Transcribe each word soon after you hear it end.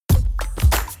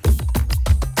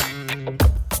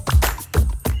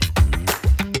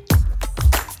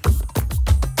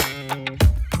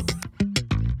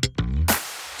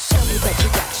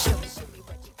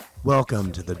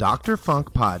Welcome to the Dr.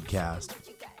 Funk Podcast.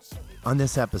 On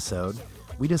this episode,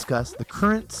 we discuss the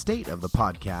current state of the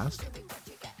podcast,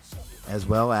 as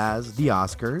well as the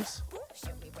Oscars,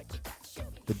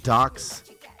 the Doc's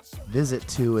visit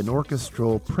to an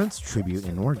orchestral Prince tribute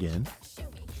in Oregon.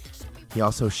 He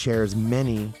also shares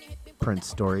many Prince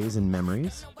stories and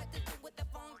memories.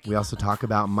 We also talk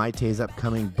about Mayte's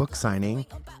upcoming book signing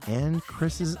and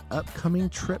Chris's upcoming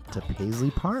trip to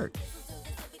Paisley Park.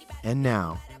 And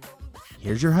now,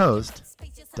 here's your host,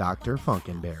 Dr.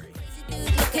 Funkenberry.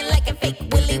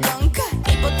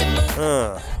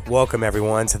 Welcome,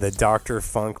 everyone, to the Dr.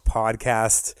 Funk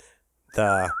Podcast,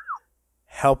 the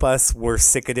Help Us, We're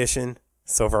Sick edition.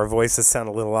 So if our voices sound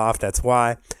a little off, that's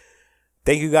why.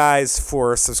 Thank you guys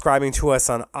for subscribing to us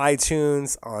on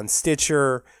iTunes, on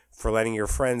Stitcher, for letting your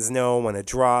friends know when it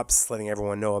drops, letting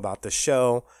everyone know about the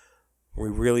show. We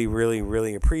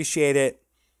really appreciate it.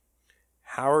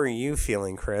 How are you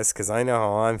feeling, Chris? Because I know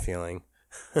how I'm feeling.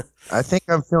 I think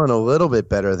I'm feeling a little bit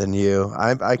better than you.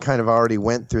 I kind of already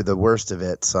went through the worst of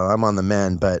it, so I'm on the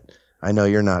mend, but I know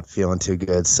you're not feeling too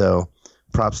good. So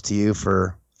props to you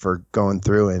for going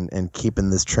through and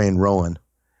keeping this train rolling.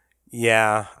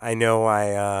 Yeah, I know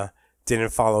I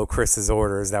didn't follow Chris's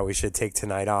orders that we should take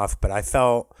tonight off, but I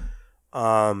felt,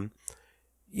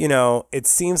 it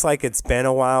seems like it's been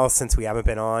a while since we haven't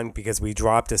been on because we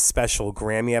dropped a special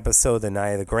Grammy episode the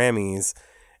night of the Grammys.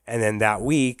 And then that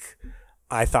week,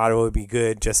 I thought it would be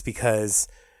good just because,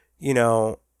 I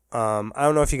don't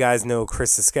know if you guys know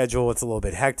Chris's schedule. It's a little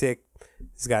bit hectic.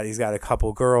 He's got a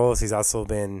couple girls. He's also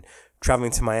been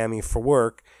traveling to Miami for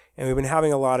work. And we've been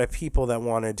having a lot of people that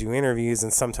want to do interviews.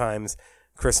 And sometimes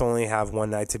Chris only have one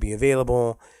night to be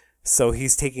available. So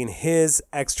he's taking his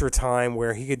extra time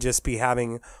where he could just be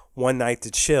having one night to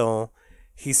chill.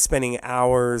 He's spending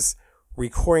hours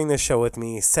recording the show with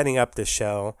me, setting up the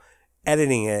show,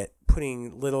 editing it,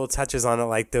 putting little touches on it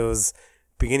like those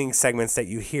beginning segments that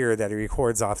you hear that he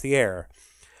records off the air.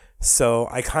 So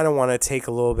I kind of want to take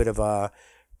a little bit of a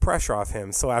pressure off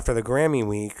him. So after the Grammy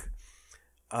week,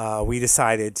 we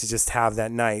decided to just have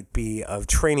that night be of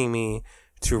training me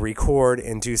to record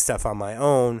and do stuff on my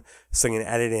own so I can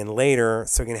edit in later,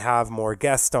 so I can have more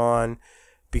guests on,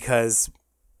 because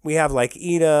we have like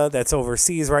Ida that's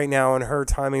overseas right now and her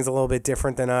timing's a little bit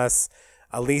different than us.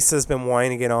 Alisa's been wanting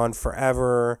to get on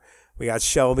forever. We got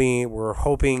Shelby. We're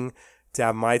hoping to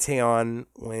have Mayte on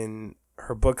when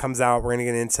her book comes out. We're going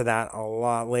to get into that a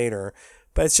lot later.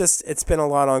 But it's been a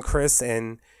lot on Chris,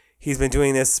 and he's been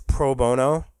doing this pro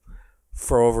bono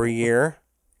for over a year.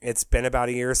 It's been about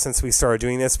a year since we started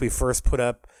doing this. We first put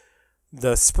up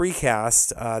the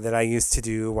Spreecast that I used to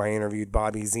do where I interviewed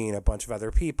Bobby Z and a bunch of other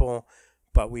people,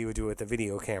 but we would do it with a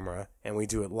video camera and we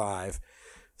do it live.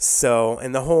 So,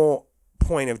 and the whole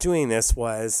point of doing this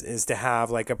is to have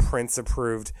like a Prince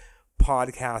approved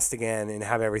podcast again and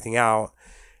have everything out.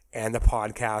 And the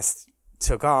podcast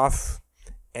took off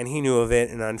and he knew of it.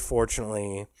 And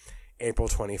unfortunately, April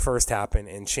 21st happened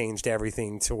and changed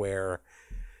everything to where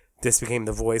this became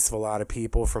the voice of a lot of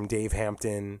people, from Dave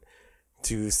Hampton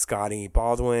to Scotty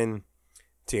Baldwin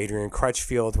to Adrian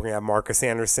Crutchfield. We're going to have Marcus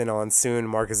Anderson on soon.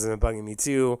 Marcus has been bugging me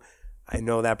too. I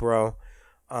know that, bro.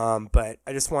 But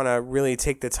I just want to really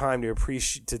take the time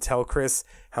to tell Chris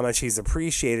how much he's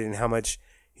appreciated and how much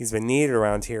he's been needed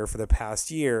around here for the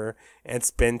past year. And it's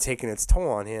been taking its toll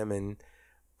on him. And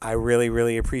I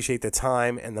really appreciate the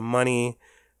time and the money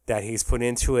that he's put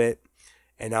into it.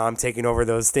 And now I'm taking over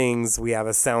those things. We have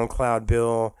a SoundCloud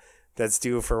bill that's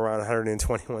due for around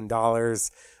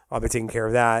 $121. I'll be taking care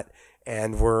of that.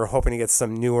 And we're hoping to get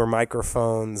some newer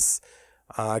microphones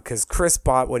because Chris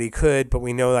bought what he could, but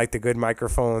we know like the good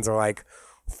microphones are like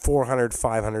 $400,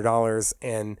 $500.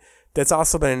 And that's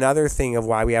also been another thing of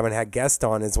why we haven't had guests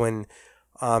on is when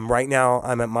right now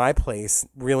I'm at my place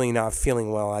really not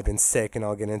feeling well. I've been sick, and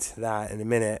I'll get into that in a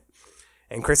minute.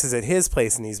 And Chris is at his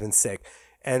place and he's been sick.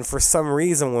 And for some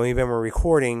reason, when we've been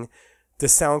recording, the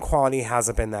sound quality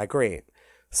hasn't been that great.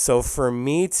 So for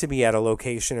me to be at a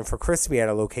location and for Chris to be at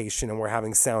a location and we're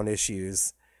having sound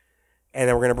issues, and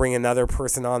then we're going to bring another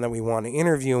person on that we want to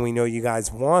interview and we know you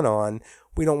guys want on,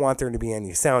 we don't want there to be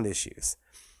any sound issues.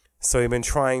 So we've been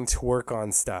trying to work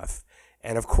on stuff.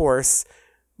 And of course,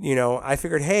 I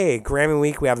figured, hey, Grammy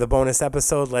week, we have the bonus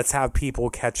episode. Let's have people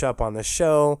catch up on the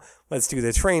show. Let's do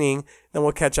the training. Then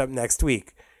we'll catch up next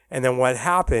week. And then what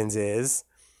happens is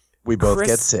we both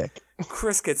get sick.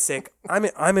 Chris gets sick.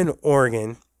 I'm in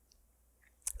Oregon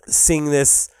seeing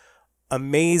this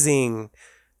amazing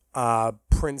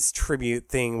Prince tribute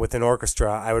thing with an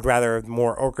orchestra. I would rather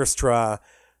more orchestra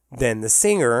than the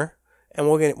singer, and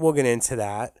we'll get into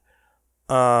that.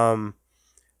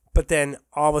 But then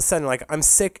all of a sudden, like, I'm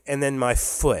sick, and then my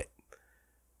foot,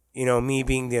 me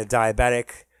being the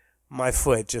diabetic, my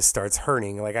foot just starts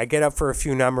hurting. Like, I get up for a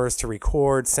few numbers to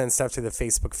record, send stuff to the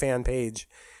Facebook fan page,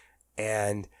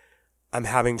 and I'm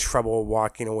having trouble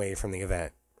walking away from the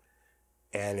event.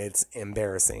 And it's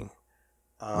embarrassing.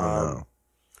 I'll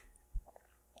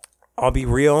be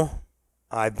real.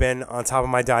 I've been on top of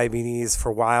my diabetes for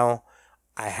a while.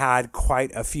 I had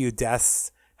quite a few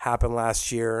deaths happen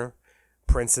last year,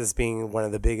 Princess being one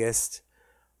of the biggest.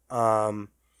 I've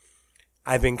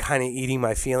been kind of eating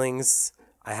my feelings.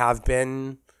 I have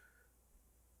been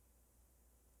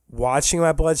watching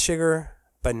my blood sugar,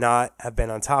 but not have been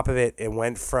on top of it. It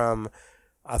went from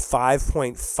a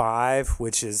 5.5,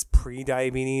 which is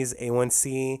pre-diabetes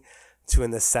A1C, to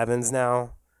in the 7s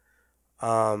now.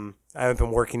 I haven't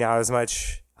been working out as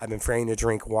much. I've been forgetting to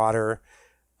drink water.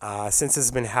 Since this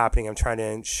has been happening, I'm trying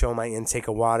to show my intake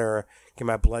of water, get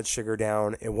my blood sugar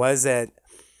down. It was at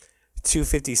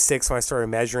 256 when I started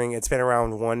measuring. It's been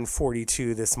around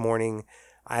 142 this morning.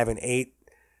 I haven't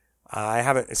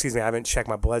checked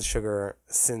my blood sugar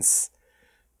since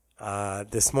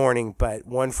this morning, but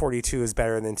 142 is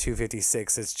better than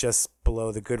 256. It's just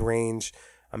below the good range.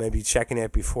 I'm going to be checking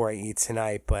it before I eat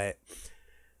tonight, but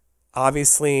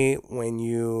obviously when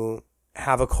you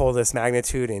have a cold this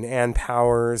magnitude, and Ann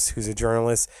Powers, who's a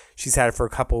journalist, she's had it for a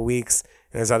couple of weeks,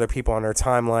 and there's other people on her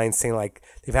timeline saying like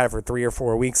they've had it for 3 or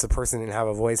 4 weeks. The person didn't have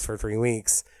a voice for 3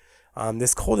 weeks.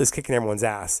 This cold is kicking everyone's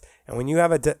ass, and when you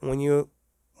have when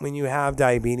you have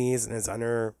diabetes and it's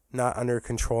not under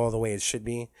control the way it should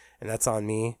be, and that's on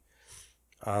me,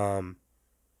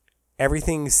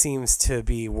 everything seems to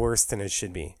be worse than it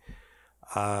should be.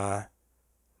 And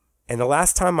the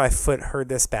last time my foot hurt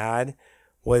this bad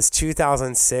was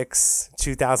 2006,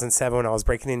 2007, when I was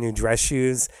breaking in new dress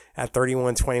shoes at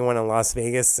 3121 in Las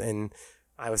Vegas, and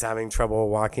I was having trouble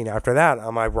walking after that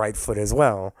on my right foot as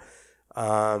well.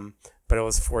 But it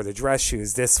was for the dress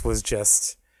shoes. This was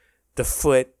just, the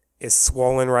foot is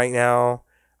swollen right now.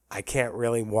 I can't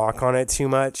really walk on it too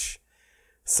much.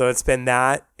 So it's been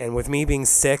that, and with me being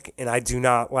sick, and I do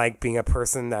not like being a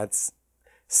person that's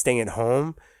staying at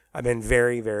home, I've been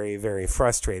very, very, very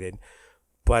frustrated.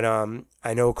 But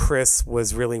I know Chris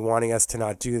was really wanting us to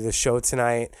not do the show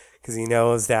tonight because he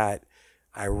knows that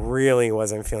I really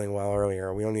wasn't feeling well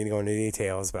earlier. We don't need to go into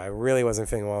details, but I really wasn't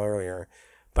feeling well earlier.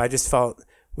 But I just felt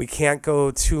we can't go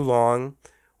too long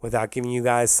without giving you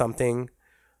guys something.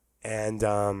 And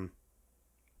I'm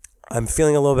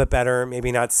feeling a little bit better,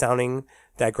 maybe not sounding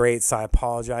that great, so I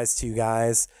apologize to you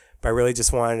guys. But I really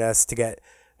just wanted us to get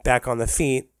back on the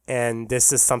feet. And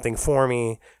this is something for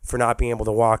me for not being able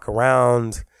to walk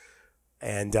around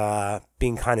and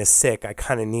being kind of sick. I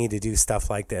kind of need to do stuff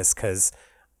like this because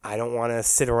I don't want to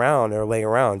sit around or lay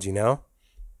around,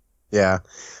 Yeah.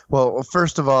 Well,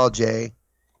 first of all, Jay,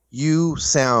 you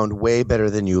sound way better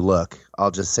than you look.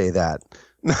 I'll just say that.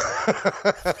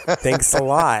 Thanks a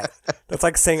lot. That's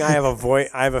like saying I have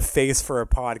a face for a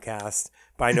podcast.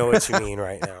 But I know what you mean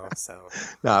right now. So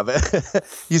no, but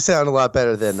you sound a lot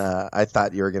better than I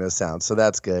thought you were going to sound. So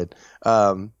that's good.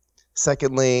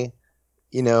 Secondly,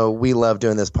 we love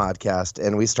doing this podcast,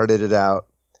 and we started it out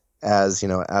as,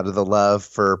 out of the love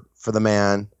for the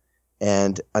man.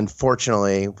 And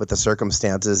unfortunately, with the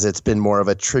circumstances, it's been more of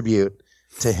a tribute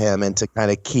to him and to kind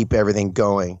of keep everything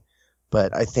going.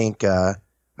 But I think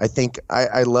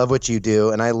I love what you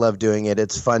do, and I love doing it.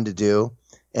 It's fun to do.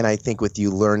 And I think with you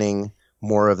learning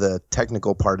more of the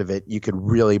technical part of it, you could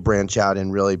really branch out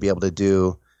and really be able to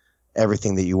do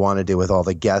everything that you want to do with all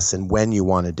the guests and when you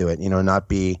want to do it, not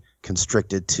be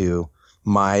constricted to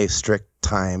my strict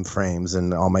time frames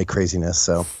and all my craziness.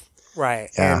 So, right.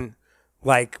 Yeah. And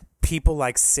like people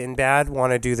like Sinbad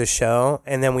want to do the show.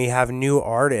 And then we have new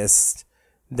artists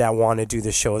that want to do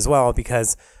the show as well,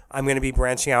 because I'm going to be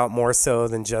branching out more so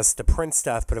than just the Prince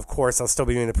stuff. But of course, I'll still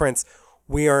be doing the Prince.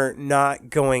 We are not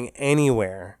going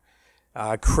anywhere.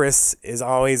 Chris is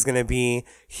always going to be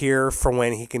here for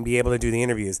when he can be able to do the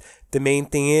interviews. The main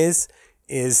thing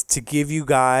is to give you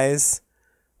guys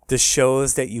the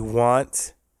shows that you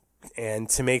want and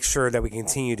to make sure that we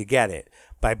continue to get it.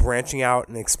 By branching out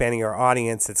and expanding our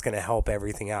audience, it's going to help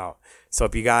everything out. So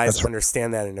if you guys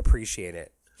understand that and appreciate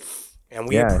it. And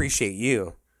we appreciate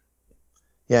you.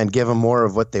 Yeah, and give them more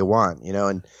of what they want,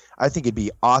 And I think it'd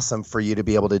be awesome for you to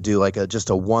be able to do like just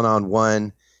a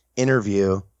one-on-one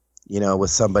interview, with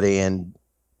somebody, and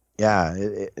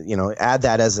add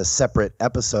that as a separate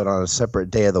episode on a separate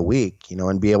day of the week,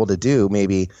 and be able to do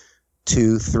maybe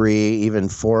 2, 3, even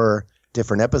 4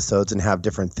 different episodes and have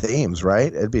different themes,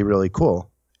 right? It'd be really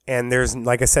cool. And there's,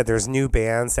 like I said, there's new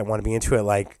bands that want to be into it.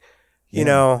 Like,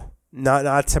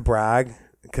 not to brag,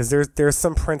 because there's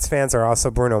some Prince fans that are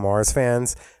also Bruno Mars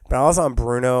fans, but I was on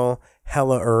Bruno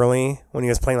hella early when he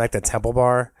was playing like the Temple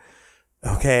Bar.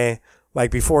 Okay,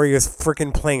 like before he was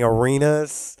freaking playing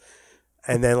arenas,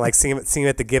 and then like seeing him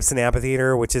at the Gibson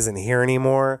Amphitheater, which isn't here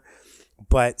anymore.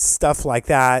 But stuff like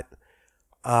that,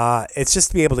 it's just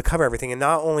to be able to cover everything. And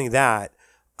not only that,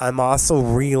 I'm also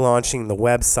relaunching the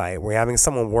website. We're having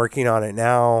someone working on it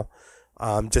now,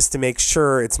 just to make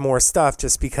sure it's more stuff,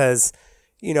 just because,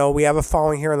 we have a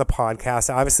following here on the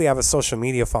podcast. I obviously have a social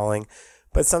media following,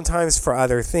 but sometimes for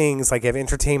other things, like I have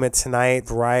Entertainment Tonight,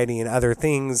 Variety, and other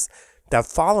things that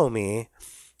follow me,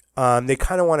 they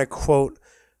kind of want to quote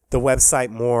the website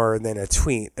more than a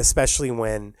tweet, especially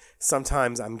when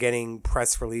sometimes I'm getting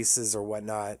press releases or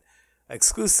whatnot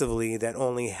exclusively that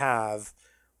only have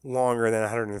longer than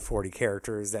 140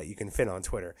 characters that you can fit on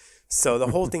Twitter. So the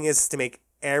whole thing is to make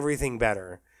everything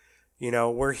better.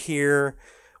 We're here.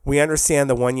 We understand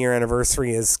the 1 year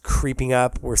anniversary is creeping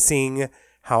up. We're seeing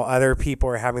how other people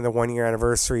are having the 1 year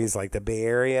anniversaries, like the Bay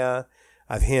Area,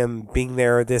 of him being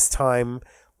there this time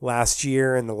last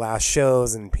year and the last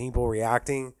shows and people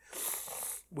reacting.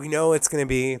 We know it's going to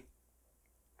be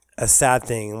a sad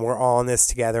thing. We're all in this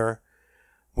together.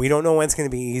 We don't know when it's going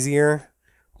to be easier,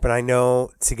 but I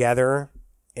know together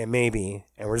it may be.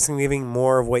 And we're just going to be giving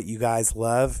more of what you guys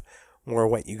love, more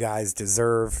of what you guys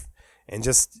deserve, and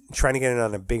just trying to get it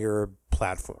on a bigger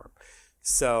platform.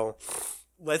 So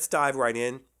let's dive right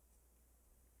in.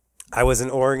 I was in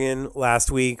Oregon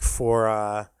last week for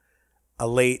a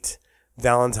late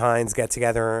Valentine's get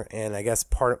together, and I guess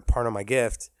part of my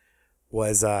gift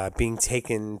was being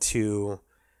taken to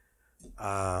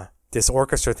this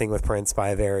orchestra thing with Prince by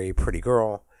a very pretty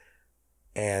girl,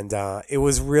 and it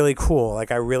was really cool.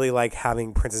 Like, I really like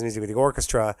having Prince's music with the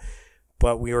orchestra,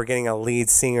 but we were getting a lead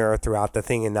singer throughout the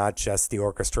thing and not just the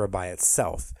orchestra by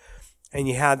itself. And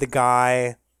you had the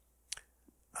guy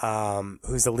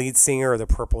who's the lead singer of the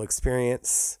Purple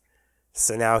Experience.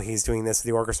 So now he's doing this with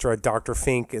the orchestra. Dr.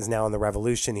 Fink is now in the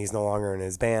Revolution. He's no longer in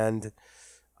his band.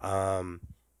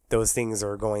 Those things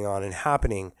are going on and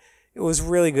happening. It was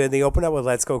really good. They opened up with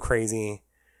Let's Go Crazy.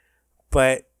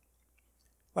 But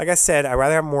like I said, I'd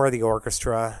rather have more of the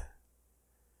orchestra.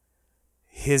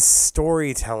 His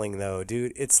storytelling, though,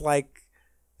 dude, it's like,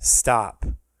 stop.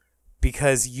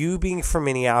 Because you being from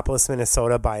Minneapolis,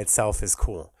 Minnesota by itself is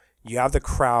cool. You have the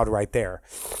crowd right there.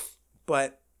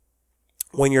 But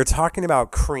when you're talking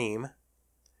about Cream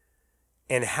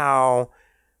and how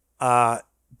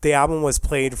the album was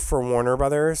played for Warner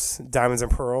Brothers, Diamonds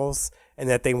and Pearls, and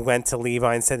that they went to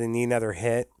Levi and said they need another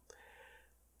hit.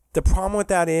 The problem with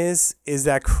that is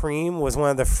that Cream was one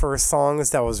of the first songs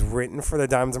that was written for the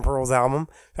Diamonds and Pearls album.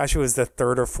 Actually, it was the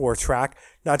third or fourth track,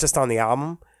 not just on the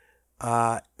album.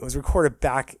 It was recorded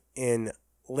back in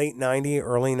late 90,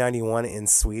 early 91 in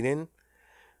Sweden.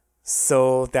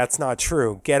 So that's not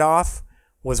true. Get Off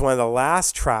was one of the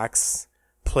last tracks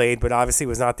played, but obviously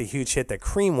was not the huge hit that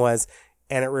Cream was,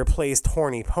 and it replaced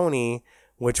Horny Pony,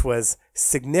 which was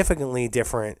significantly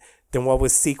different than what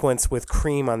was sequenced with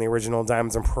Cream on the original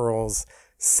Diamonds and Pearls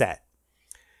set.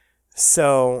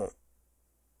 So,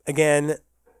 again,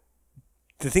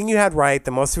 the thing you had right,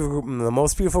 the most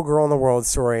beautiful girl in the world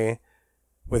story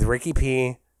with Ricky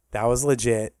P, that was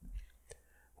legit.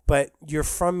 But you're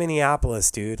from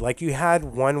Minneapolis, dude. Like, you had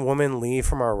one woman leave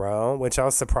from our row, which I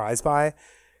was surprised by,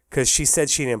 because she said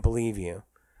she didn't believe you.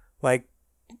 Like,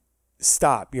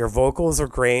 stop. Your vocals are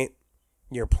great.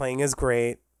 Your playing is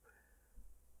great.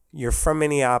 You're from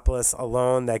Minneapolis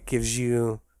alone. That gives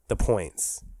you the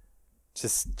points.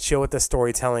 Just chill with the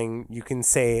storytelling. You can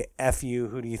say, F you,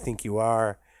 who do you think you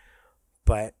are?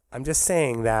 But I'm just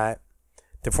saying that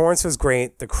the performance was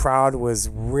great. The crowd was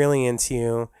really into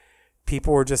you.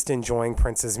 People were just enjoying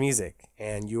Prince's music,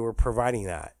 and you were providing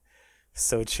that.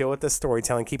 So chill with the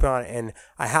storytelling. Keep it on. And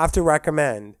I have to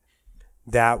recommend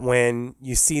that when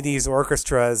you see these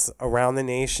orchestras around the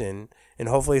nation, and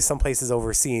hopefully some places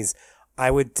overseas, I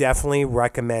would definitely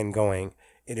recommend going.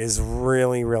 It is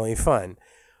really, really fun.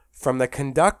 From the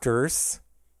conductors,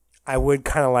 I would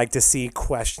kind of like to see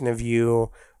Question of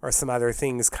You or some other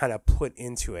things kind of put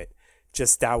into it.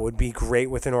 Just that would be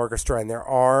great with an orchestra. And there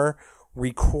are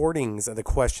recordings of the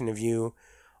Question of You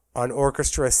on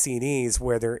orchestra CDs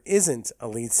where there isn't a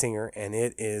lead singer, and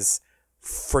it is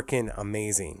freaking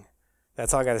amazing.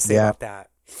 That's all I got to say about that.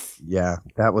 Yeah,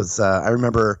 that was, I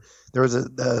remember there was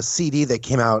a CD that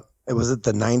came out. It was at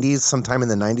the 90s, sometime in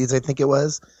the 90s, I think it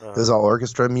was. It was all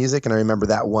orchestra music, and I remember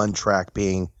that one track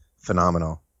being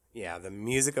phenomenal. Yeah, The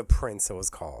Music of Prince, it was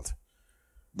called.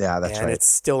 Yeah, that's right. And it's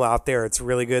still out there. It's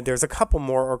really good. There's a couple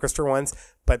more orchestra ones,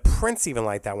 but Prince even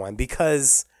liked that one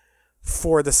because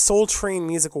for the Soul Train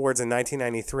Music Awards in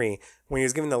 1993, when he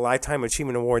was given the Lifetime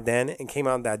Achievement Award then and came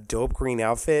out in that dope green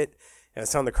outfit and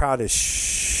was telling the crowd to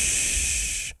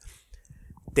shh,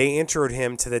 they introed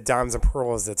him to the Diamonds and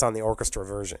Pearls that's on the orchestra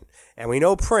version. And we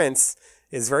know Prince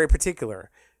is very particular.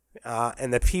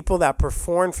 And the people that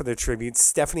performed for the tribute,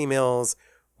 Stephanie Mills,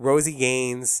 Rosie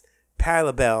Gaines, Patti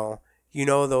LaBelle, you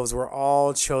know those were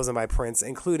all chosen by Prince,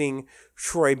 including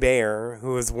Troy Bayer,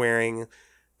 who was wearing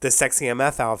the Sexy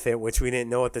MF outfit, which we didn't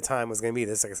know at the time was going to be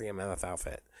the Sexy MF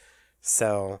outfit.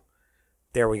 So,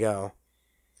 there we go.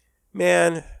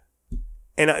 Man,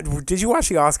 and did you watch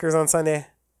the Oscars on Sunday?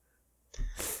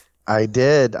 I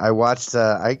did. I watched,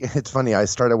 it's funny, I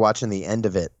started watching the end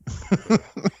of it.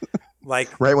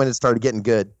 Like right when it started getting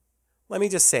good. Let me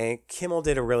just say, Kimmel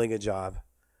did a really good job.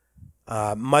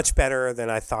 Much better than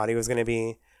I thought he was going to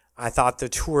be. I thought the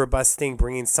tour bus thing,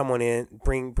 bringing someone in,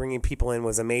 bringing people in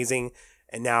was amazing.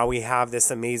 And now we have this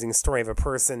amazing story of a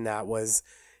person that was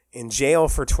in jail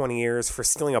for 20 years for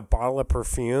stealing a bottle of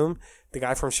perfume, the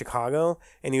guy from Chicago.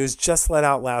 And he was just let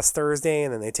out last Thursday.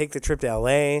 And then they take the trip to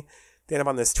L.A. They end up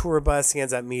on this tour bus. He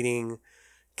ends up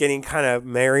getting kind of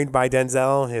married by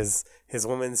Denzel, his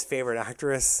woman's favorite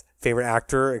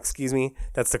actor, excuse me.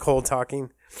 That's the cold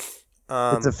talking.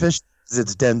 It's official.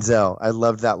 It's Denzel. I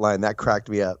loved that line. That cracked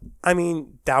me up. I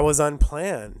mean, that was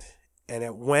unplanned. And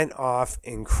it went off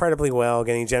incredibly well,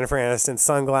 getting Jennifer Aniston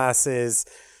sunglasses.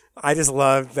 I just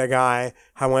loved the guy.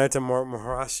 I went up to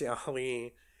Mahershala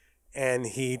Ali, and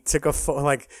he took a photo.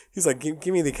 Like, he's like, give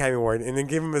me the Academy Award. And then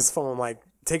give him his phone, like,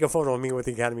 take a photo of me with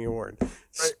the Academy Award.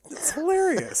 It's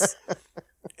hilarious.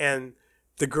 And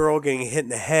the girl getting hit in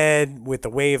the head with the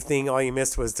wave thing. All you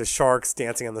missed was the sharks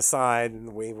dancing on the side, and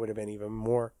the wave would have been even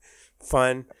more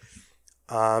fun.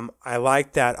 I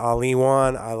like that Ali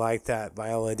won. I like that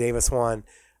Viola Davis won.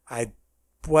 I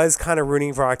was kind of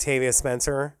rooting for Octavia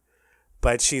Spencer,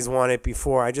 but she's won it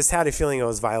before. I just had a feeling it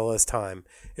was Viola's time.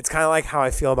 It's kind of like how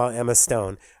I feel about Emma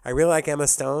Stone. I really like Emma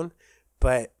Stone,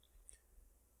 but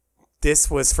this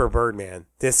was for Birdman.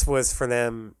 This was for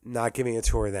them not giving a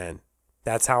tour then.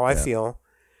 That's how I feel.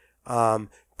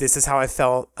 This is how I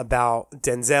felt about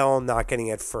Denzel not getting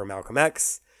it for Malcolm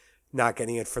X, not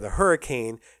getting it for the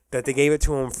Hurricane, that they gave it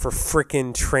to him for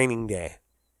frickin' Training Day.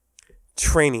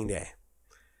 Training Day.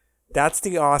 That's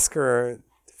the Oscar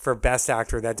for Best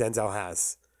Actor that Denzel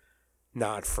has.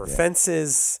 Not for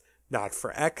Fences, not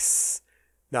for X,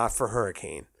 not for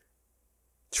Hurricane.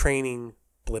 Training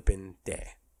Blippin'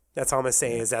 Day. That's all I'm going to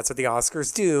say is that's what the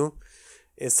Oscars do,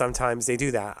 is sometimes they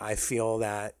do that. I feel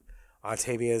that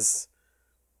Octavia's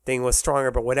thing was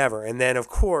stronger, but whatever. And then, of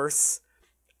course,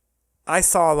 I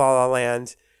saw La La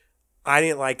Land. I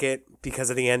didn't like it because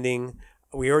of the ending.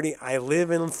 I live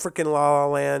in freaking La La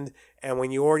Land, and when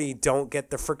you already don't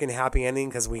get the freaking happy ending,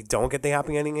 because we don't get the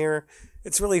happy ending here,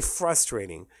 it's really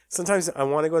frustrating. Sometimes I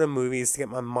want to go to movies to get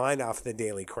my mind off the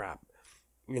daily crap,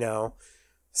 you know?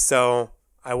 So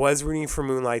I was rooting for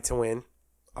Moonlight to win,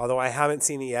 although I haven't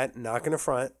seen it yet, not going to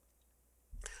front.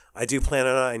 I do plan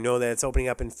on it. I know that it's opening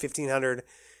up in 1,500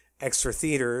 extra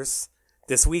theaters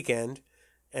this weekend.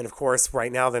 And, of course,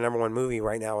 right now, the number one movie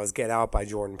right now is Get Out by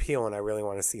Jordan Peele, and I really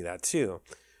want to see that, too.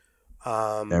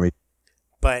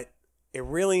 But it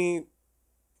really...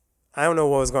 I don't know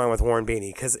what was going on with Warren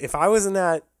Beatty, because if I was in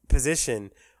that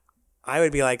position, I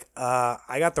would be like,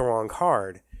 I got the wrong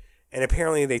card. And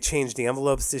apparently they changed the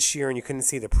envelopes this year, and you couldn't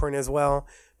see the print as well.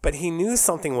 But he knew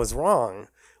something was wrong.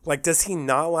 Like, does he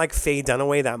not like Faye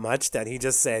Dunaway that much that he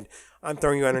just said, I'm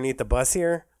throwing you underneath the bus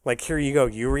here? Like, here you go,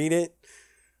 you read it?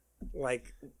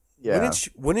 Like,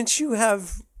 wouldn't you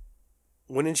have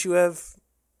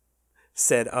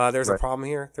said, there's a problem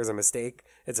here, there's a mistake,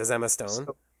 it says Emma Stone?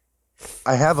 So,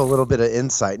 I have a little bit of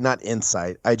insight, not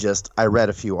insight, I read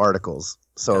a few articles,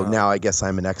 so now I guess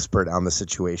I'm an expert on the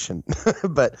situation.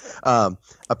 But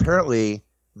apparently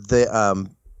the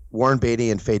Warren Beatty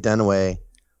and Faye Dunaway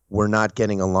were not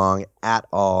getting along at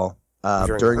all.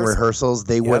 During rehearsals,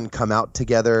 they wouldn't come out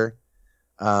together.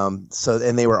 And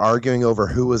they were arguing over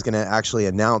who was going to actually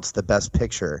announce the best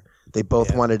picture. They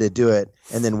both wanted to do it.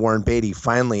 And then Warren Beatty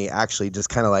finally actually just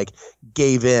kind of like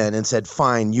gave in and said,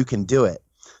 fine, you can do it.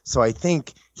 So I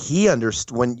think he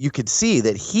understood, when you could see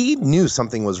that he knew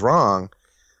something was wrong,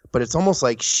 but it's almost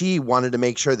like she wanted to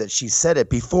make sure that she said it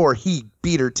before he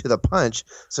beat her to the punch.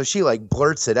 So she like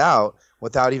blurts it out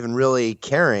without even really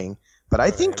caring. But I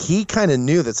think he kind of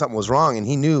knew that something was wrong, and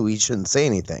he knew he shouldn't say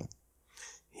anything.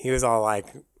 He was all like,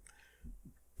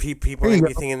 people are going to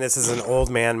be thinking this is an old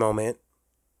man moment,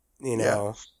 you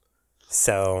know?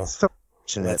 So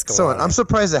I'm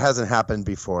surprised it hasn't happened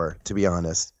before, to be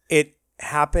honest. It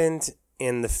happened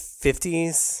in the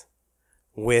 50s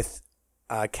with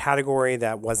a category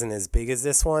that wasn't as big as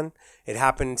this one. It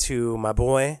happened to my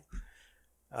boy,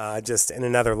 just in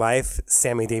another life,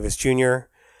 Sammy Davis Jr.,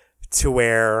 to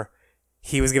where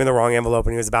he was given the wrong envelope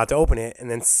and he was about to open it.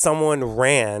 And then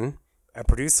a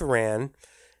producer ran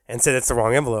and said it's the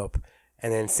wrong envelope.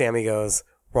 And then Sammy goes,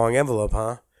 wrong envelope,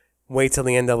 huh? Wait till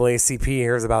the NAACP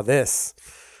hears about this.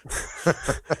 And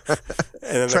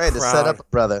then trying to set up a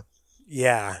brother.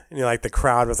 Yeah. And the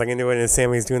crowd was into it, and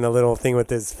Sammy's doing the little thing with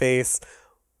his face.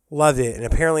 Loved it. And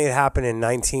apparently it happened in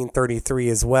 1933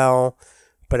 as well,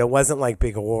 but it wasn't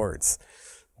big awards.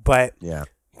 But yeah,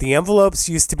 the envelopes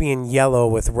used to be in yellow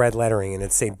with red lettering, and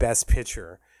it'd say Best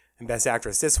Picture and Best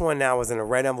Actress. This one now was in a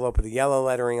red envelope with the yellow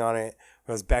lettering on it.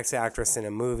 It was Best Actress in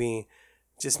a movie.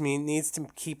 Just needs to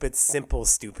keep it simple,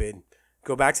 stupid.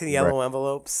 Go back to the yellow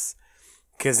envelopes,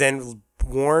 because then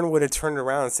Warren would have turned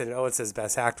around and said, oh, it says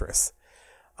Best Actress.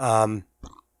 I'm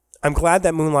glad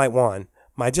that Moonlight won.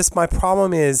 My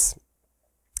problem is,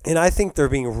 and I think they're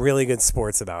being really good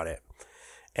sports about it.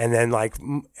 And then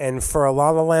and for La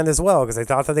La Land as well, because I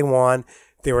thought that they won.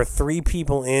 There were 3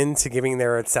 people into giving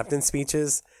their acceptance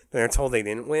speeches. They're told they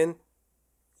didn't win.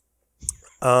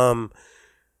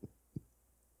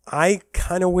 I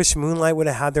kind of wish Moonlight would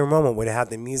have had their moment, would have had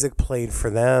the music played for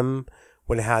them,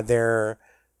 would have had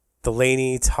the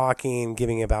lady talking,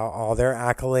 giving about all their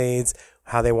accolades,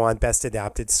 how they want Best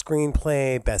Adapted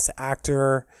Screenplay, Best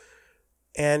Actor.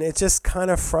 And it just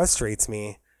kind of frustrates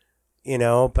me,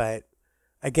 but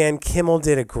again, Kimmel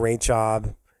did a great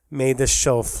job, made the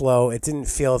show flow. It didn't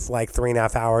feel like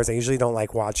 3.5 hours. I usually don't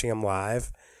like watching them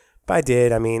live, but I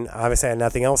did. I mean, obviously I had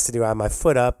nothing else to do. I had my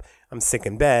foot up. I'm sick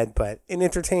in bed, but it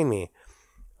entertained me.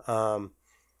 And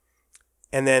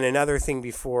then another thing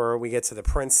before we get to the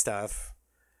Prince stuff,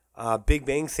 Big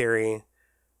Bang Theory,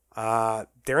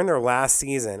 they're in their last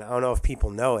season. I don't know if people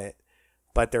know it,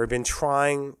 but they've been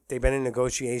in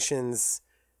negotiations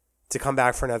to come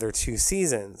back for another 2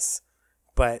 seasons.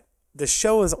 But the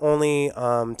show is only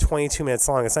 22 minutes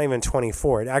long. It's not even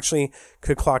 24. It actually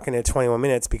could clock in at 21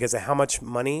 minutes because of how much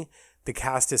money the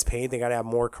cast is paid. They got to have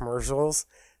more commercials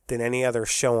than any other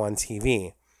show on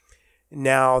TV.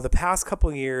 Now, the past couple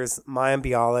of years, Mayte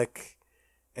Bialik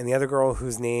and the other girl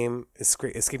whose name is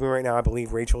escaping right now, I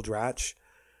believe Rachel Dratch,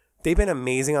 they've been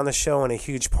amazing on the show and a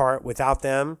huge part. Without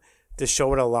them, the show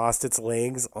would have lost its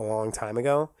legs a long time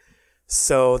ago.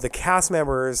 So the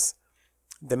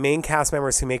main cast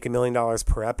members who make $1 million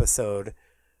per episode,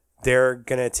 they're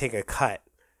going to take a cut,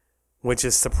 which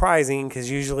is surprising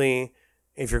because usually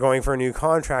if you're going for a new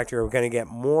contract, you're going to get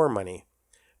more money.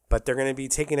 But they're going to be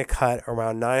taking a cut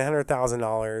around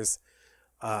 $900,000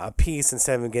 a piece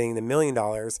instead of getting the $1 million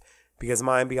because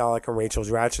Mayte Bialik and Rachel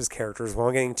Dratch's characters were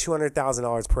only getting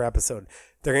 $200,000 per episode.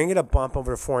 They're going to get a bump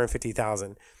over to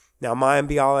 $450,000. Now, Mayte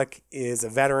Bialik is a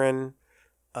veteran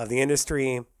of the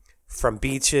industry, from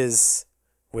Beaches,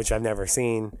 which I've never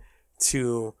seen,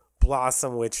 to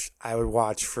Blossom, which I would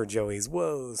watch for Joey's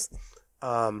woes.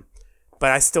 But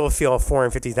I still feel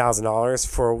 $450,000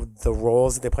 for the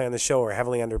roles that they play on the show are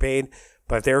heavily underpaid.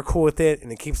 But if they're cool with it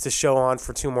and it keeps the show on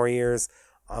for 2 more years,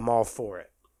 I'm all for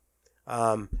it.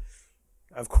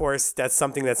 Of course, that's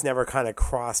something that's never kind of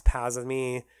crossed paths with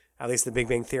me, at least the Big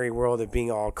Bang Theory world of being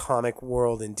all comic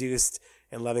world induced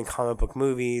and loving comic book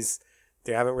movies.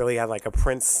 They haven't really had a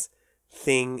Prince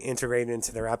thing integrated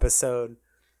into their episode.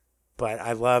 But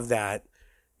I love that.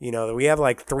 We have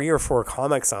 3 or 4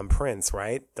 comics on Prince,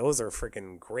 right? Those are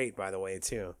freaking great, by the way,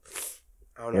 too.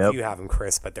 I don't know if you have them,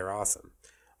 Chris, but they're awesome.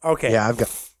 Okay. Yeah, I've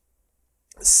got.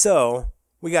 So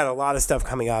we got a lot of stuff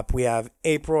coming up. We have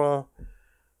April.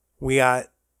 We got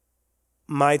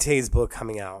Mayte's book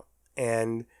coming out.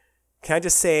 And can I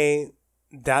just say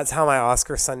that's how my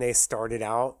Oscar Sunday started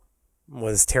out,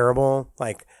 was terrible.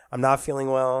 I'm not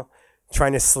feeling well,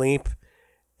 trying to sleep.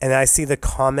 And I see the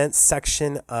comments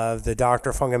section of the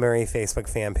Dr. Fungamary Facebook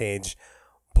fan page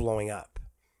blowing up.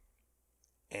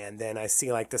 And then I see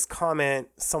this comment,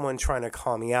 someone trying to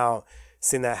call me out,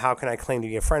 saying that how can I claim to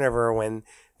be a friend of her when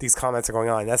these comments are going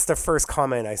on? That's the first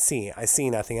comment I see. I see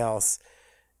nothing else.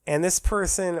 And this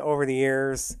person over the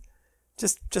years,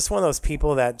 just one of those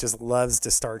people that just loves to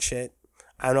start shit.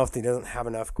 I don't know if they don't have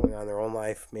enough going on in their own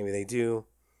life. Maybe they do.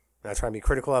 I'm not trying to be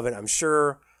critical of it. I'm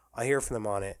sure I'll hear from them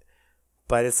on it.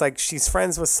 But it's she's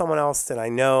friends with someone else that I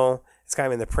know. It's kind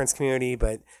of in the Prince community,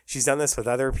 but she's done this with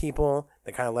other people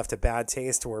that kind of left a bad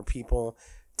taste where people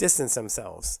distance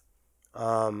themselves.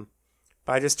 But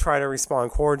I just try to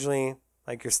respond cordially.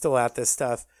 You're still at this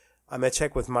stuff. I'm going to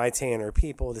check with Mayte and her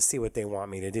people to see what they want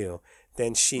me to do.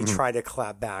 Then she tried to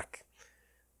clap back.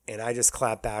 And I just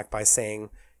clapped back by saying,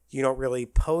 you don't really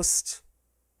post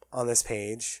on this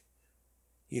page.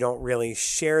 you don't really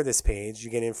share this page, you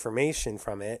get information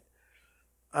from it,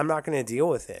 I'm not going to deal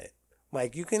with it.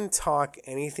 Like, you can talk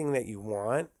anything that you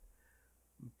want,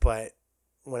 but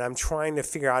when I'm trying to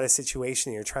figure out a situation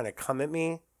and you're trying to come at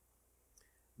me,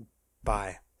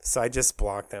 bye. So I just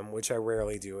block them, which I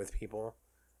rarely do with people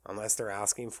unless they're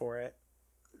asking for it.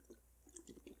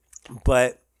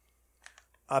 But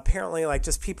apparently, like,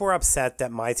 just people are upset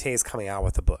that Mayte is coming out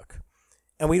with a book.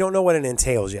 And we don't know what it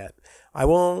entails yet. I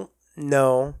won't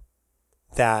know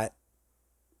that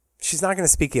she's not going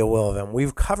to speak ill will of him.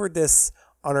 We've covered this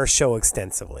on our show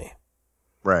extensively.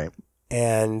 Right.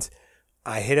 And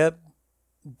I hit up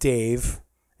Dave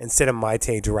instead of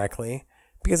Mayte directly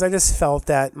because I just felt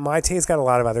that Mayte's got a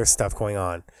lot of other stuff going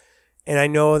on. And I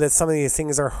know that some of these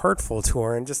things are hurtful to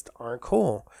her and just aren't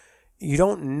cool. You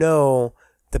don't know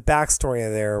the backstory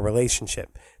of their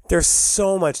relationship. There's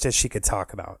so much that she could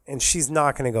talk about, and she's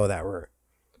not going to go that route.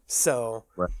 So,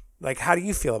 right. Like, how do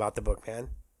you feel about the book, man?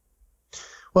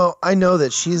 Well, I know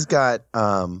that she's got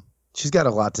a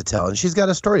lot to tell, and she's got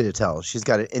a story to tell. She's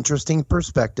got an interesting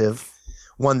perspective,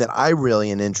 one that I really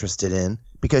am interested in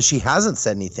because she hasn't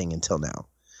said anything until now.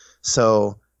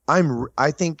 So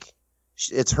I think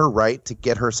it's her right to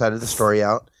get her side of the story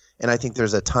out, and I think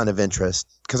there's a ton of interest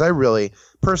because I really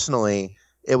personally,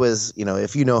 it was, you know,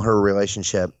 if you know her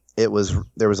relationship, there was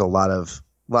a lot of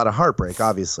heartbreak,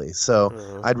 obviously.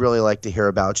 So I'd really like to hear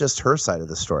about just her side of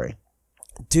the story.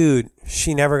 Dude,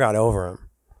 she never got over him.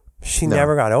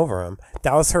 Never got over him.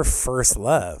 That was her first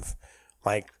love.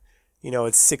 Like, you know,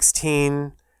 at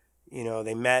 16, you know,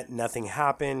 they met, nothing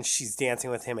happened. She's dancing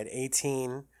with him at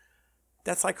 18.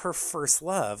 That's like her first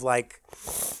love. Like,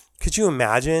 could you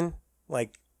imagine?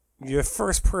 Like, the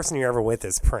first person you're ever with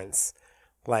is Prince.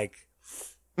 Like,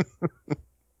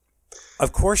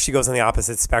 of course she goes on the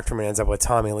opposite spectrum and ends up with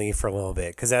Tommy Lee for a little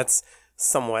bit because that's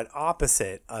somewhat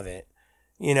opposite of it.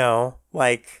 You know,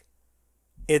 like,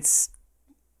 it's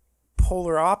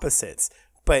polar opposites.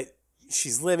 But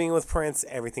she's living with Prince.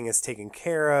 Everything is taken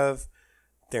care of.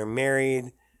 They're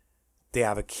married. They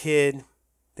have a kid.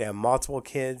 They have multiple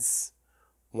kids.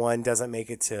 One doesn't make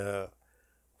it to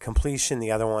completion.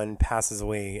 The other one passes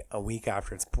away a week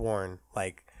after it's born.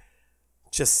 Like,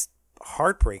 just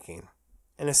heartbreaking.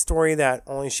 And a story that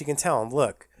only she can tell.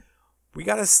 Look, we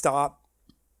got to stop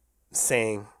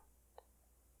saying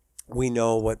we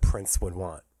know what Prince would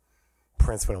want.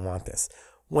 Prince wouldn't want this.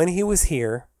 When he was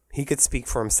here, he could speak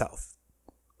for himself.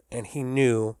 And he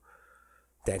knew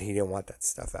that he didn't want that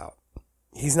stuff out.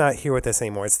 He's not here with us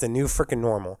anymore. It's the new freaking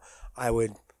normal. I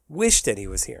would wish that he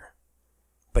was here.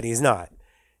 But he's not.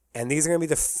 And these are going to be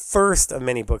the first of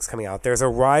many books coming out. There's a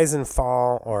Rise and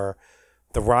Fall, or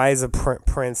The Rise of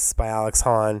Prince by Alex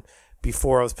Hahn.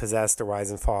 Before it was Possessed, The Rise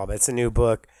and Fall. But it's a new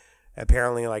book.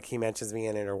 Apparently, like, he mentions me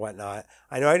in it or whatnot.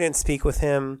 I know I didn't speak with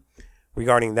him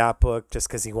regarding that book just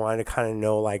because he wanted to kind of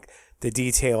know, like, the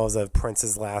details of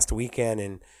Prince's last weekend.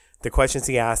 And the questions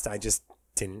he asked, I just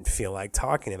didn't feel like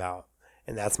talking about.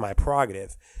 And that's my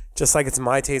prerogative. Just like it's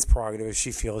Mayte's prerogative if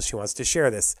she feels she wants to share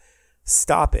this.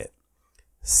 Stop it.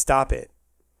 Stop it.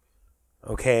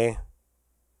 Okay?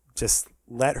 Just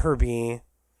let her be.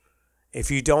 If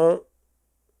you don't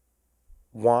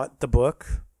want the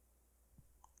book,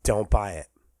 don't buy it.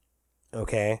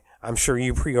 Okay? I'm sure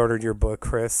you pre-ordered your book,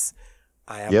 Chris.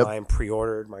 I have mine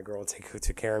pre-ordered. My girl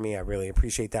took care of me. I really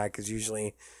appreciate that because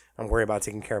usually I'm worried about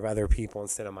taking care of other people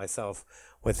instead of myself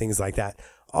with things like that.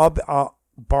 I'll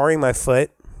barring my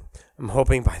foot, I'm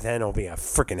hoping by then it'll be a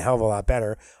freaking hell of a lot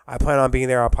better. I plan on being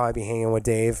there. I'll probably be hanging with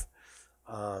Dave.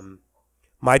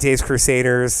 Mayte's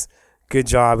Crusaders, good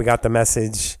job. We got the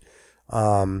message.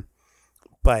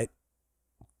 But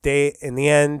in the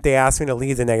end, they asked me to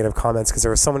leave the negative comments because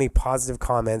there were so many positive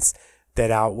comments that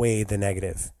outweighed the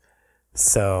negative.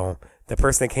 So the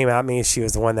person that came at me, she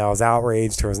was the one that was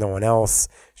outraged. There was no one else.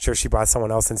 Sure, she brought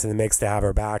someone else into the mix to have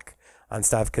her back on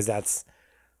stuff because that's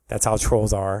how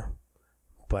trolls are.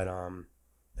 But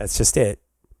that's just it.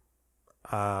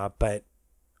 But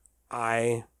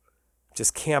I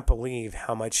just can't believe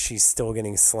how much she's still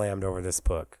getting slammed over this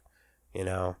book. You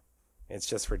know, it's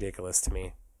just ridiculous to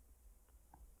me.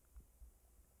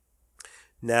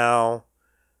 Now,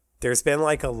 there's been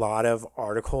like a lot of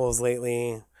articles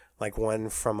lately, like one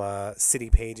from City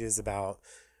Pages about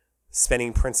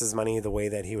spending Prince's money the way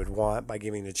that he would want by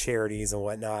giving to charities and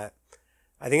whatnot.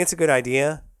 I think it's a good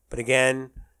idea, but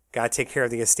again, got to take care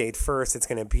of the estate first. It's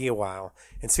going to be a while.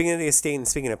 And speaking of the estate and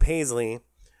speaking of Paisley,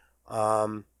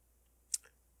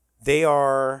 they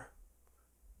are,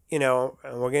 you know,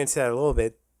 and we'll get into that a little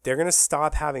bit, they're going to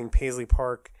stop having Paisley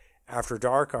Park after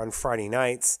dark on Friday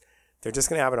nights. They're just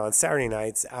going to have it on Saturday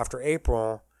nights after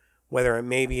April whether it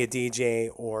may be a DJ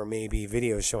or maybe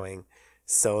video showing.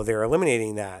 So they're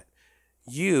eliminating that.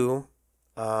 You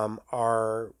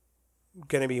are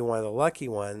going to be one of the lucky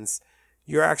ones.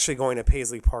 You're actually going to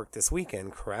Paisley Park this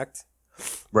weekend, correct?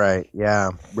 Right.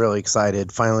 Yeah. Really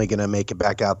excited. Finally going to make it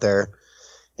back out there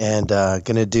and going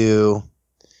to do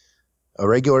a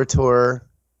regular tour,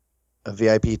 a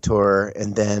VIP tour,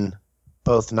 and then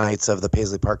both nights of the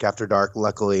Paisley Park After Dark.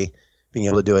 Luckily, being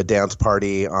able to do a dance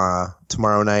party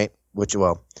tomorrow night, which,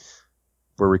 well,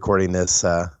 we're recording this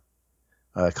a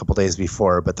couple days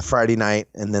before, but the Friday night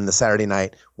and then the Saturday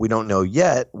night, we don't know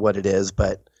yet what it is,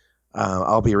 but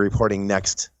I'll be reporting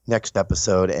next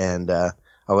episode, and I'll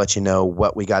let you know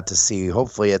what we got to see.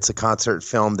 Hopefully it's a concert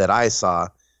film that I saw,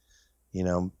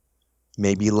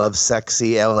 maybe Love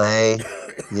Sexy LA,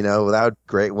 that would be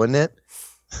great, wouldn't it?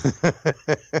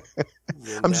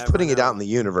 I'm just putting it out in the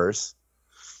universe.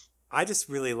 I just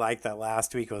really liked that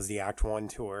last week was the Act 1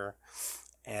 tour,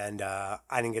 and I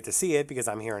didn't get to see it because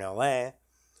I'm here in LA,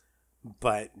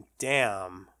 but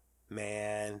damn,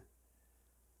 man.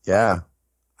 Yeah.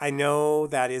 I know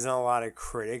that isn't a lot of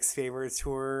critics' favorite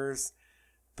tours,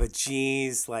 but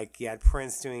geez, like you had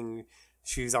Prince doing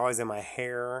Shoes Always in My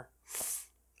Hair.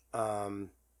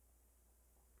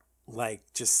 Like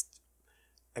just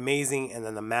amazing. And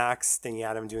then the Max, then you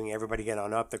had him doing Everybody Get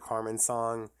On Up, the Carmen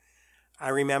song. I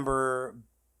remember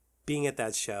being at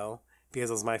that show because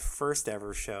it was my first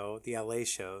ever show, the LA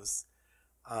shows.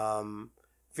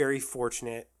 Very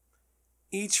fortunate.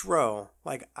 Each row,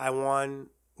 like I won,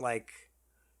 like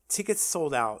tickets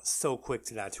sold out so quick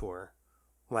to that tour.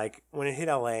 Like when it hit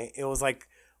LA, it was like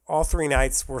all 3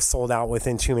 nights were sold out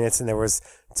within 2 minutes, and there was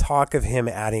talk of him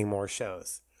adding more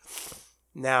shows.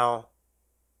 Now,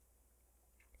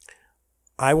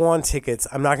 I want tickets.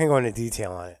 I'm not going to go into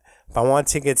detail on it, but I want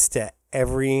tickets to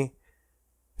every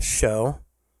show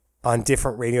on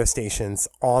different radio stations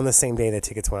all on the same day that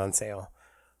tickets went on sale.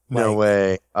 No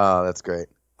way. Oh, that's great.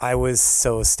 I was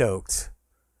so stoked.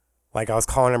 Like I was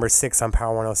caller number 6 on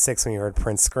Power 106 when you heard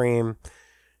Prince scream.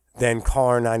 Then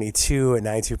caller 92 at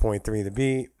 92.3 The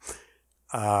Beat.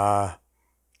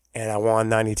 And I won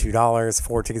 $92,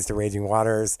 4 tickets to Raging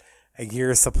Waters, a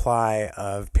year's supply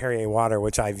of Perrier water,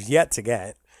 which I've yet to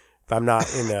get. But I'm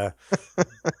not into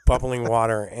bubbling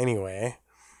water anyway.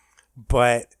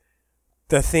 But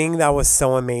the thing that was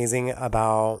so amazing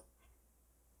about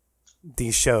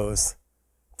these shows,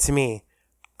 to me,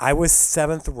 I was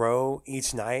 7th row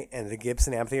each night in the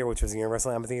Gibson Amphitheater, which was the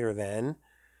Universal Amphitheater then.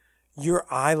 You're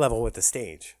eye level with the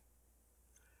stage.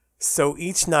 So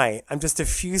each night, I'm just a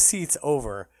few seats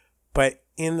over, but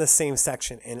in the same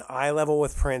section, in eye level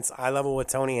with Prince, eye level with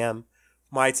Tony M,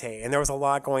 Mayte, and there was a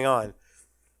lot going on.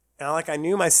 And I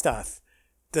knew my stuff.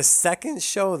 The second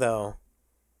show, though,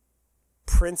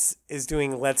 Prince is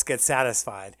doing Let's Get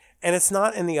Satisfied. And it's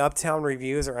not in the Uptown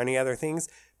reviews or any other things,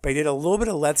 but he did a little bit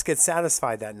of Let's Get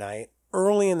Satisfied that night,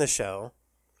 early in the show.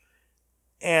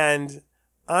 And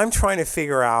I'm trying to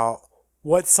figure out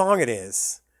what song it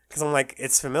is. Because I'm like,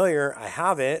 it's familiar, I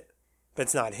have it, but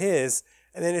it's not his.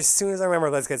 And then as soon as I remember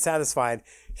Let's Get Satisfied,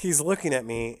 he's looking at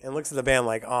me and looks at the band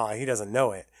like, he doesn't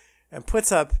know it. And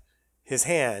puts up his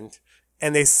hand,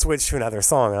 and they switch to another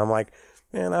song. And I'm like,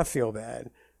 man, I feel bad.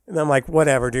 And I'm like,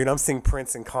 whatever, dude, I'm seeing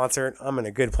Prince in concert. I'm in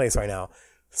a good place right now.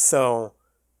 So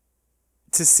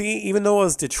to see, even though it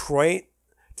was Detroit,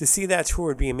 to see that tour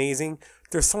would be amazing.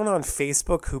 There's someone on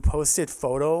Facebook who posted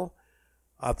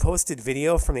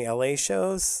video from the LA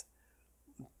shows.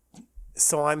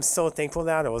 So I'm so thankful for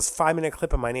that. It was a 5-minute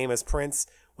clip of My Name is Prince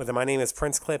with a My Name is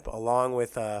Prince clip along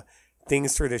with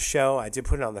things through the show. I did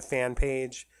put it on the fan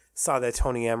page. Saw that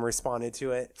Tony M responded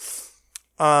to it.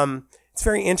 It's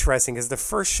very interesting because the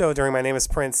first show during My Name is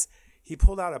Prince, he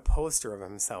pulled out a poster of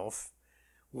himself.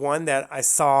 One that I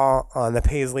saw on the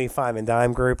Paisley 5 and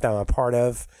Dime group that I'm a part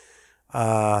of.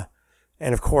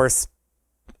 And of course,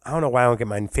 I don't know why I don't get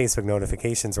my Facebook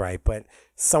notifications right, but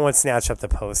someone snatched up the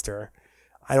poster.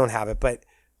 I don't have it, but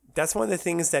that's one of the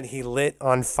things that he lit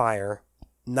on fire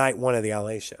night 1 of the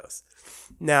LA shows.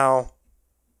 Now,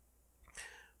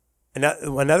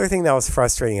 another thing that was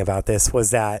frustrating about this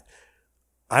was that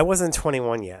I wasn't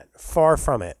 21 yet, far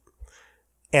from it.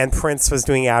 And Prince was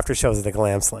doing after shows at the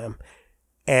Glam Slam.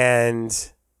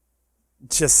 And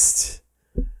just,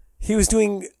 he was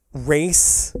doing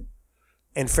Race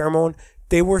and Pheromone.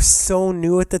 They were so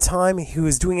new at the time. He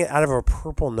was doing it out of a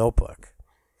purple notebook.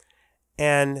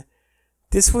 And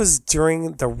this was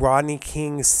during the Rodney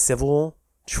King civil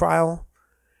trial.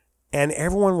 And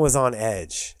everyone was on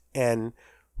edge. And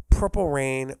Purple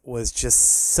Rain was just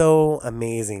so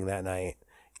amazing that night.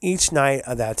 Each night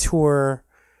of that tour,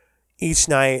 each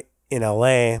night in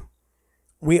LA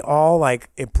we all, like,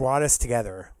 it brought us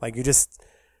together. Like,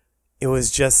 it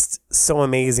was just so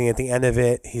amazing. At the end of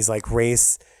it, he's like,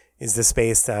 race is the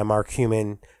space that I'm our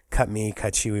human, cut me,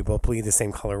 cut you, we both bleed the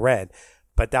same color red.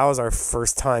 But that was our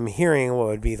first time hearing what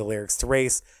would be the lyrics to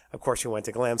Race. Of course, we went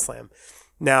to Glam Slam.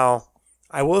 Now,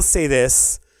 I will say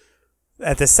this.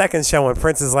 At the second show, when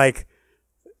Prince is like,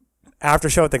 after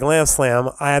show at the Glam Slam,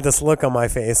 I had this look on my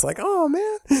face like, oh,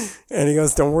 man. And he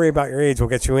goes, don't worry about your age. We'll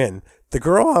get you in. The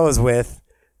girl I was with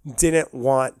didn't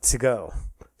want to go.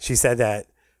 She said that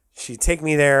she'd take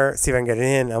me there, see if I can get it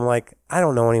in. I'm like, I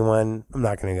don't know anyone. I'm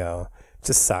not going to go.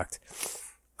 Just sucked.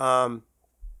 The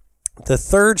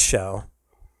third show,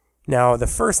 now the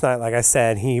first night, like I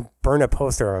said, he burned a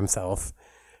poster of himself.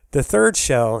 The third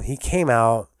show, he came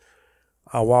out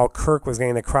while Kirk was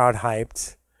getting the crowd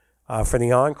hyped for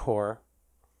the encore.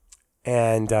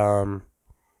 And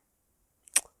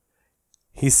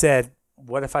he said,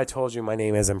 what if I told you my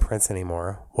name isn't Prince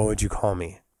anymore? What would you call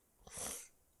me?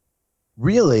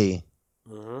 Really?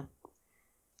 Mm-hmm.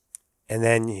 And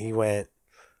then he went,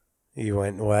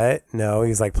 what? No,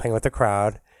 he's like playing with the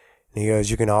crowd. And he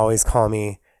goes, you can always call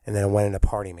me. And then it went into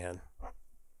Party Man.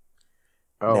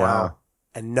 Oh, now, wow.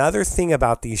 Another thing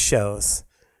about these shows,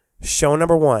 show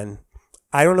number 1,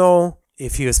 I don't know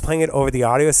if he was playing it over the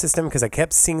audio system because I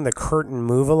kept seeing the curtain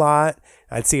move a lot.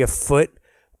 I'd see a foot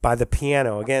by the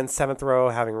piano. Again, 7th row,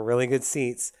 having really good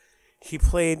seats. He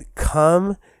played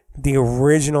Come, the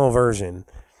original version.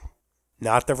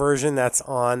 Not the version that's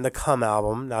on the Come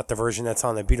album, not the version that's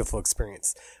on the Beautiful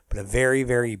Experience, but a very,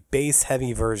 very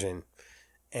bass-heavy version.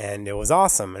 And it was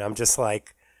awesome. And I'm just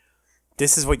like,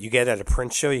 this is what you get at a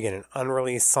Prince show. You get an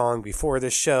unreleased song before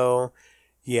the show.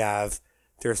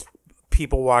 There's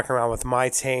people walking around with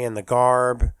Mayte and the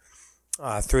garb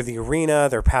through the arena.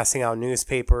 They're passing out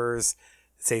newspapers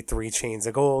that say 3 chains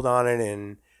of gold on it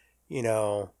and,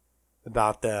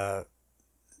 about the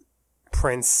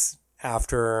Prince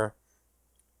after,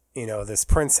 this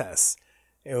princess.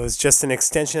 It was just an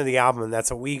extension of the album, and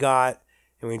that's what we got,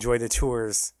 and we enjoyed the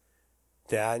tours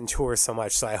so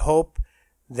much. So I hope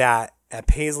that at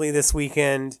Paisley this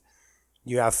weekend,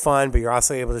 you have fun, but you're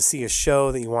also able to see a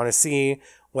show that you want to see,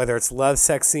 whether it's Love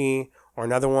Sexy or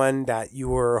another one that you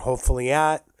were hopefully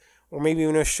at, or maybe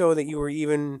even a show that you were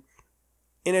even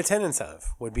in attendance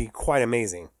of would be quite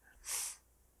amazing.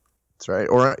 That's right.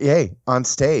 Or, hey, on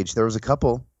stage, there was a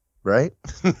couple, right?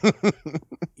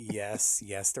 Yes,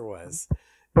 there was.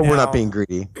 But we're not being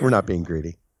greedy.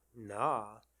 Nah.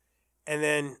 And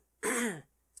then,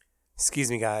 excuse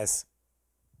me, guys.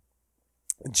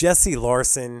 Jesse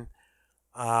Larson,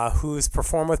 who's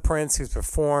performed with Prince, who's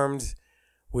performed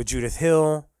with Judith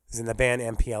Hill, who's in the band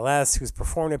MPLS, who's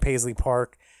performed at Paisley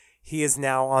Park. He is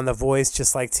now on The Voice,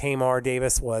 just like Tamar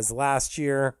Davis was last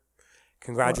year.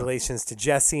 Congratulations to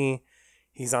Jesse.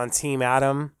 He's on Team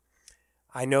Adam.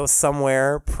 I know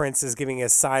somewhere Prince is giving a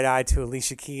side eye to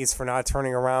Alicia Keys for not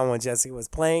turning around when Jesse was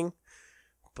playing.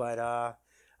 But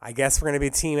I guess we're going to be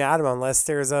Team Adam unless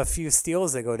there's a few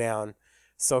steals that go down.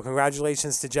 So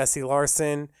congratulations to Jesse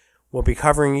Larson. We'll be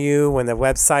covering you when the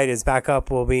website is back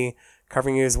up. We'll be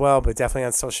covering you as well, but definitely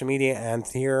on social media and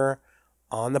here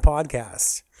on the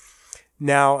podcast.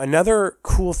 Now, another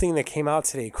cool thing that came out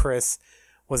today, Chris,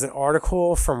 was an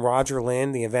article from Roger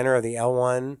Lynn, the inventor of the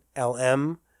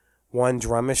LM1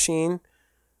 drum machine,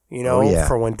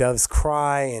 for When Doves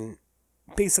Cry, and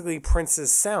basically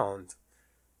Prince's sound,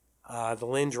 the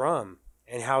Lynn drum,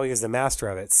 and how he was the master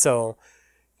of it. So,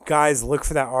 guys, look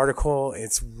for that article.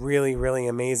 It's really, really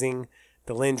amazing.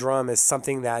 The Lynn drum is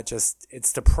something that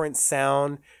it's the Prince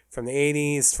sound from the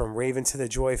 80s, from Raven to the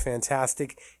Joy,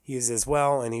 fantastic. He is as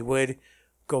well, and he would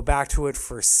go back to it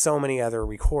for so many other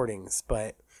recordings.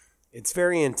 But it's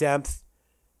very in-depth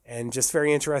and just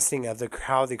very interesting of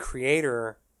how the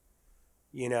creator,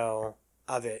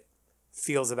 of it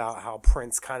feels about how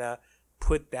Prince kind of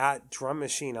put that drum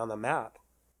machine on the map.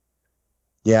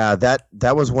 Yeah,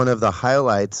 that was one of the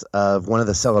highlights of one of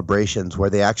the celebrations where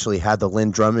they actually had the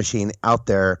Lynn drum machine out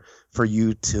there for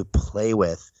you to play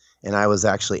with. And I was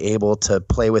actually able to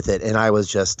play with it. And I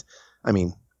was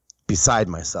beside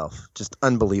myself. Just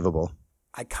unbelievable.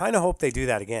 I kind of hope they do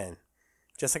that again.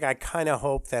 Just like I kind of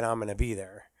hope that I'm going to be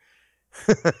there.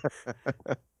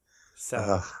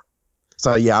 So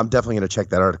yeah, I'm definitely going to check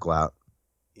that article out.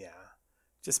 Yeah.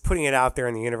 Just putting it out there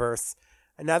in the universe.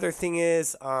 Another thing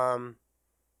is,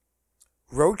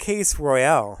 Roadcase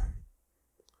Royale,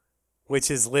 which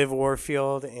is Liv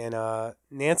Warfield and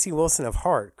Nancy Wilson of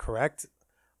Heart, correct?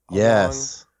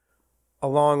 Yes.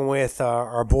 Along with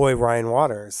our boy Ryan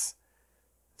Waters.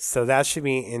 So that should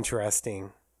be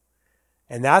interesting.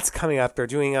 And that's coming up. They're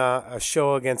doing a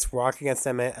show against Rock Against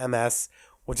MS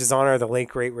which is in honor of the late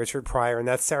great Richard Pryor, and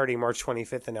that's Saturday, March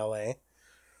 25th in LA.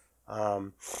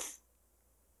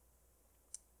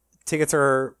 Tickets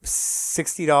are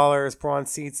 $60,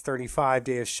 bronze seats $35,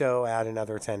 day of show add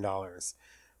another $10.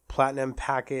 Platinum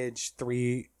package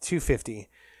 $250.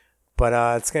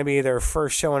 But it's going to be their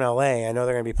first show in LA. I know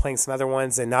they're going to be playing some other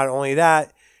ones, and not only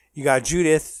that, you got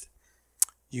Judith,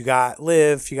 you got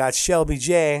Liv, you got Shelby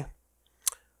J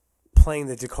playing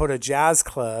the Dakota Jazz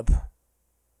Club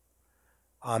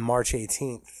on March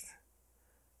 18th.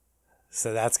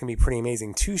 So that's going to be pretty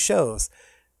amazing. 2 shows.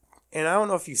 And I don't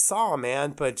know if you saw,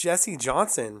 man, but Jesse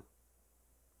Johnson,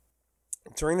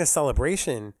 during the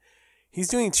celebration, he's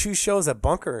doing 2 shows at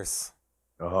Bunkers.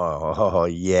 Oh,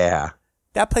 yeah.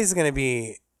 That place is going to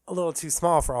be a little too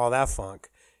small for all that funk.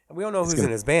 And we don't know who's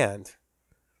in his band.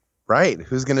 Right.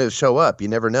 Who's going to show up? You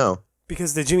never know.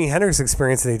 Because the Jimi Hendrix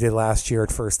experience they did last year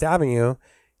at First Avenue,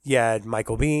 you had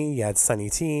Michael B., you had Sonny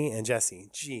T., and Jesse.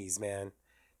 Jeez, man.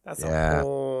 That's a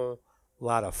whole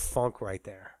lot of funk right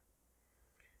there.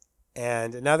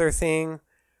 And another thing,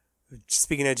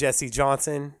 speaking of Jesse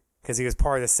Johnson, because he was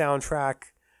part of the soundtrack,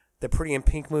 the Pretty in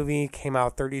Pink movie came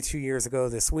out 32 years ago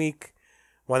this week.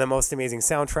 One of the most amazing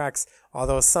soundtracks,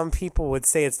 although some people would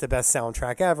say it's the best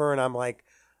soundtrack ever, and I'm like,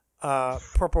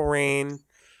 Purple Rain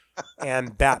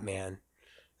and Batman.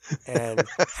 And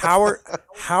Howard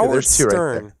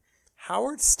Stern. Right,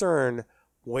 Howard Stern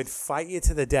would fight you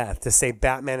to the death to say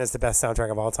Batman is the best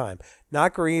soundtrack of all time.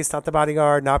 Not Grease, not The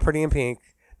Bodyguard, not Pretty in Pink,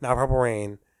 not Purple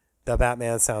Rain, the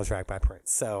Batman soundtrack by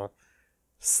Prince. So,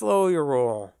 slow your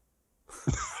roll.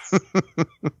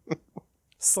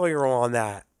 Slow your roll on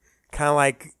that. Kind of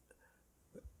like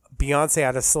Beyonce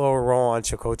had a slower roll on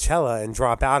Coachella and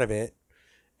drop out of it.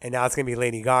 And now it's going to be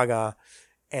Lady Gaga.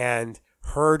 And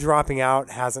her dropping out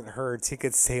hasn't hurt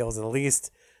ticket sales, at least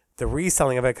the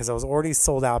reselling of it, because it was already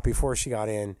sold out before she got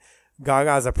in.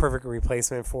 Gaga is a perfect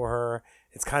replacement for her.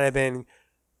 It's kind of been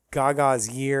Gaga's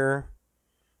year.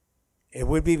 It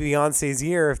would be Beyonce's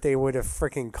year if they would have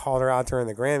freaking called her out during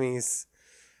the Grammys.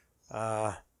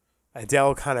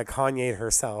 Adele kind of Kanye'd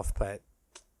herself, but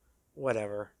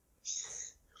whatever.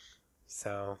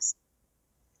 So,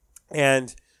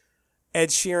 and Ed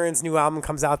Sheeran's new album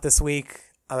comes out this week.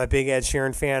 I'm a big Ed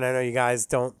Sheeran fan. I know you guys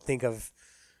don't think of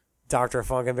Dr.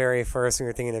 Funkenberry first when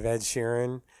you're thinking of Ed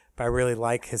Sheeran, but I really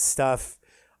like his stuff.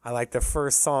 I like the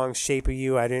first song, Shape of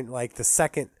You. I didn't like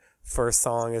the first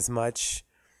song as much.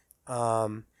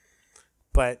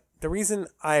 But the reason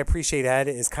I appreciate Ed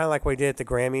is kind of like what he did at the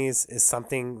Grammys is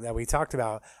something that we talked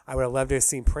about. I would have loved to have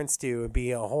seen Prince do, would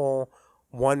be a whole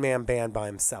one-man band by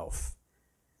himself.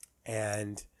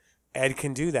 And Ed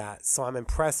can do that, so I'm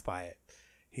impressed by it.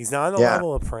 He's not on the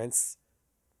level of Prince,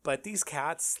 but these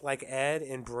cats like Ed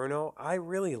and Bruno, I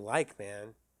really like,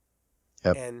 man.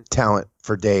 Yep. And talent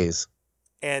for days.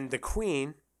 And the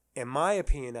Queen, in my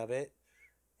opinion of it,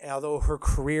 although her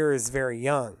career is very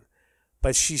young,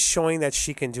 but she's showing that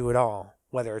she can do it all,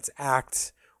 whether it's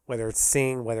act, whether it's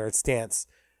sing, whether it's dance.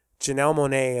 Janelle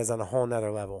Monáe is on a whole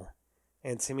nother level.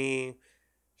 And to me,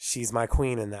 she's my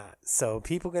queen in that. So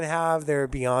people can have their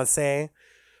Beyonce.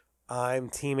 I'm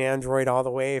Team Android all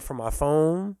the way from my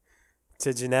phone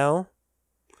to Janelle,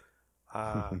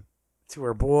 to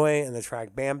her boy and the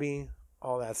track Bambi,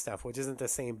 all that stuff, which isn't the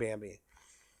same Bambi.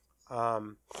 Now,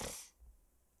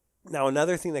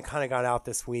 another thing that kind of got out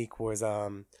this week was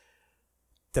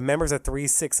the members of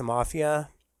 3-6 Mafia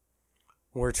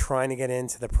were trying to get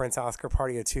into the Prince Oscar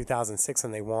party of 2006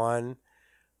 when they won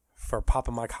for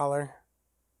Papa My Collar.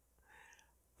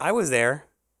 I was there.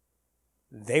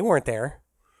 They weren't there.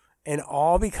 And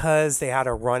all because they had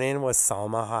a run-in with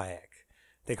Salma Hayek.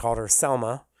 They called her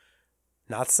Selma.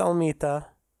 Not Selmita.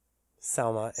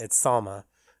 Selma. It's Salma.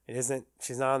 It isn't.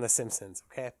 She's not on The Simpsons,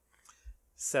 okay?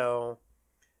 So,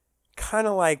 kind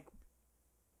of like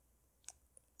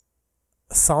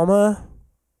Salma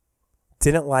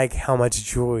didn't like how much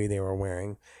jewelry they were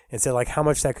wearing. And said like how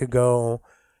much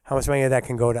money of that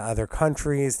can go to other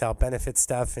countries to help benefit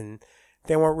stuff. And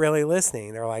they weren't really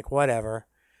listening. They're like, whatever.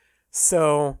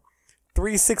 So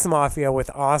 3-6 Mafia with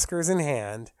Oscars in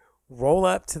hand roll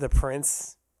up to the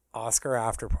Prince Oscar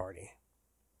after party.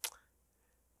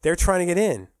 They're trying to get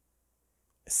in.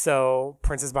 So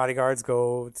Prince's bodyguards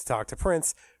go to talk to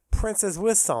Prince. Prince is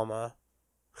with Salma.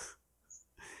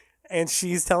 And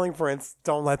she's telling Prince,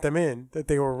 don't let them in. That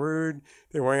they were rude.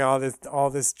 They're wearing all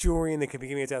this jewelry and they could be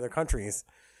giving it to other countries.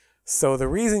 So the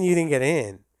reason you didn't get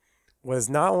in was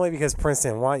not only because Prince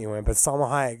didn't want you in, but Salma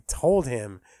Hayek told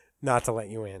him not to let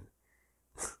you in.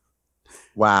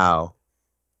 Wow.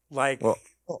 Like,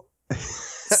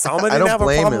 Salma didn't have a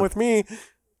problem with me.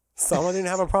 Salma didn't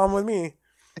have a problem with me.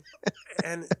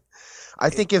 And I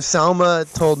think if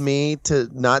Salma told me to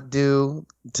not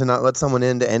let someone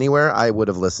into anywhere, I would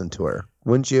have listened to her.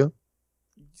 Wouldn't you?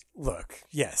 Look,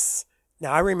 yes.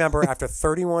 Now I remember after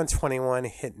 3121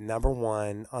 hit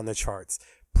 #1 on the charts,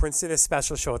 Prince did a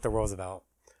special show at the Roosevelt.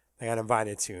 I got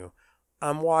invited to.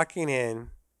 I'm walking in.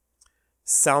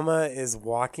 Selma is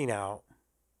walking out.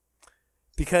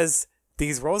 Because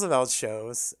these Roosevelt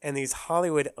shows and these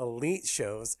Hollywood elite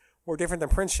shows were different than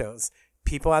Prince shows.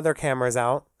 People had their cameras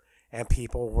out and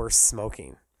people were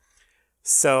smoking.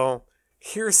 So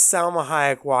here's Salma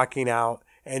Hayek walking out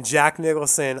and Jack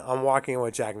Nicholson. I'm walking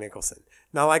with Jack Nicholson.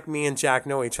 Not like me and Jack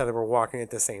know each other. We're walking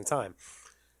at the same time.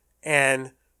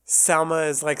 And Salma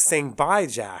is like saying bye,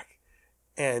 Jack.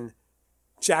 And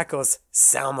Jack goes,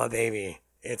 Salma, baby,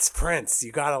 it's Prince.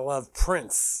 You gotta love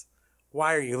Prince.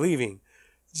 Why are you leaving?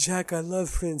 Jack, I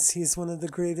love Prince. He's one of the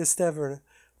greatest ever.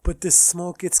 But this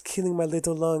smoke, it's killing my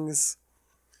little lungs.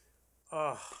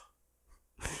 Oh,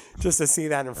 just to see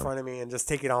that in front of me and just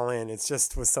take it all in. It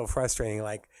just was so frustrating.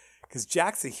 Like, because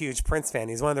Jack's a huge Prince fan.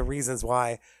 He's one of the reasons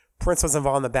why Prince was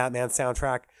involved in the Batman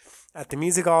soundtrack. At the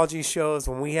musicology shows,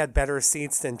 when we had better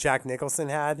seats than Jack Nicholson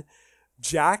had,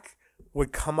 Jack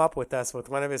would come up with us with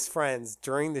one of his friends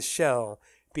during the show,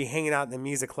 be hanging out in the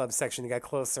music club section to get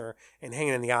closer and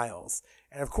hanging in the aisles.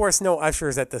 And of course, no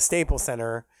ushers at the Staples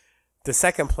Center. The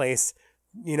second place,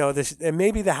 it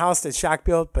may be the house that Shaq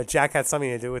built, but Jack had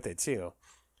something to do with it too.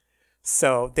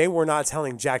 So they were not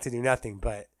telling Jack to do nothing,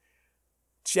 but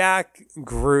Jack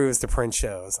grooves the Prince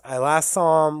shows. I last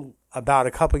saw him about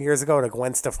a couple years ago at a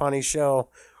Gwen Stefani show,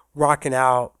 rocking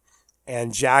out,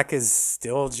 and Jack is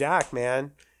still Jack,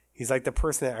 man. He's like the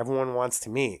person that everyone wants to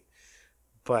meet.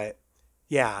 But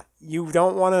yeah, you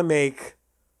don't want to make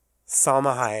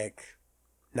Salma Hayek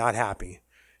not happy.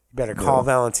 You better call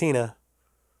Valentina.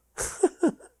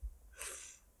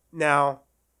 Now,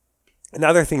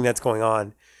 another thing that's going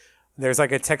on, there's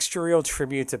like a textural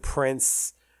tribute to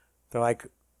Prince. They're like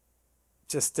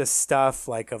just this stuff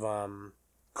like of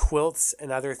quilts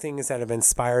and other things that have been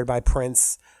inspired by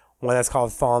Prince. One that's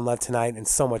called Fall in Love Tonight and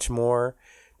so much more.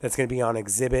 That's going to be on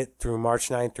exhibit through March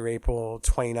 9th through April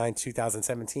 29,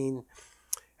 2017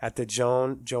 at the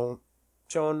Joan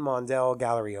Mondale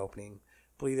Gallery opening.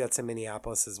 I believe that's in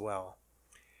Minneapolis as well.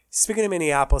 Speaking of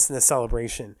Minneapolis and the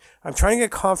celebration, I'm trying to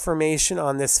get confirmation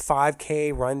on this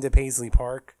 5K run to Paisley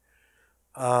Park.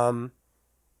 I'm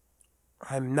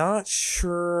not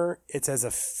sure it's as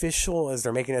official as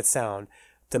they're making it sound.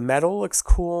 The medal looks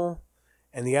cool,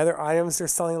 and the other items they're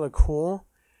selling look cool.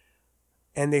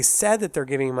 And they said that they're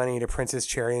giving money to Prince's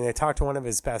charity, and they talked to one of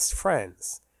his best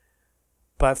friends.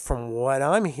 But from what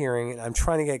I'm hearing, and I'm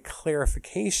trying to get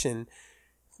clarification,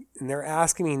 and they're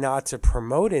asking me not to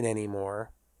promote it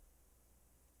anymore,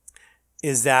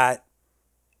 is that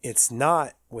it's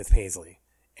not with Paisley.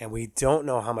 And we don't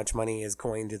know how much money is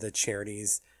going to the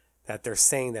charities that they're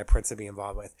saying that Prince would be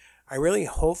involved with. I really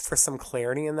hope for some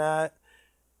clarity in that.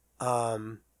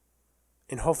 And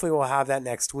hopefully we'll have that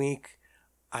next week.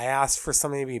 I asked for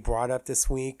something to be brought up this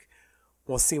week.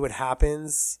 We'll see what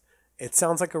happens. It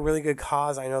sounds like a really good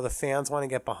cause. I know the fans want to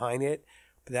get behind it,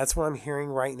 but that's what I'm hearing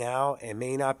right now. It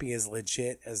may not be as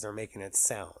legit as they're making it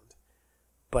sound.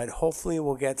 But hopefully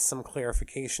we'll get some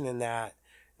clarification in that,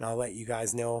 and I'll let you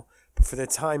guys know. But for the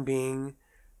time being,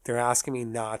 they're asking me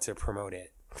not to promote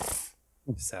it.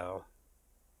 So.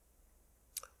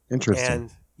 Interesting.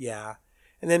 And, yeah.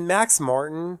 And then Max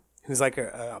Martin, who's like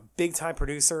a big-time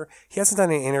producer, he hasn't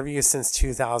done an interview since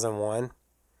 2001.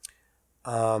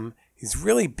 He's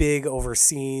really big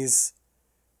overseas,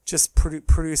 just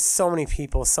produced so many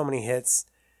people, so many hits.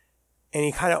 And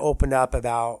he kind of opened up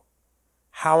about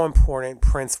how important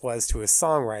Prince was to his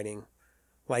songwriting.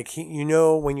 Like,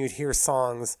 when you'd hear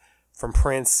songs from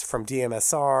Prince, from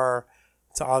DMSR,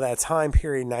 to all that time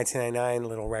period, 1999,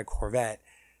 Little Red Corvette,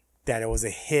 that it was a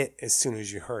hit as soon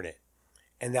as you heard it.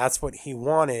 And that's what he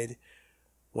wanted,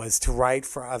 was to write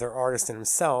for other artists and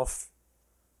himself,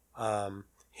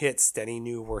 hits that he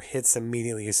knew were hits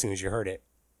immediately as soon as you heard it.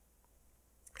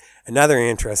 Another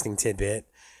interesting tidbit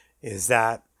is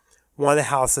that one of the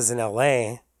houses in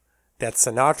LA that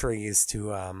Sinatra used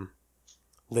to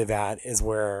live at is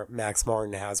where Max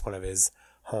Martin has one of his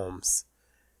homes.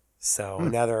 So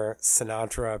another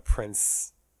Sinatra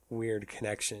Prince weird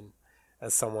connection,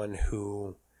 as someone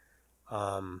who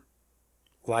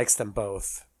likes them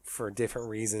both for different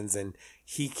reasons, and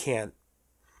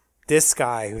this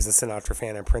guy who's a Sinatra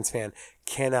fan and Prince fan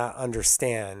cannot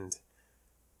understand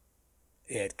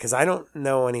it, because I don't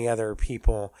know any other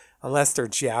people, unless they're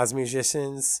jazz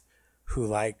musicians, who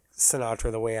like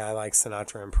Sinatra the way I like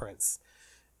Sinatra and Prince.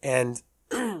 And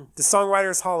the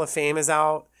Songwriters Hall of Fame is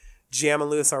out. Jam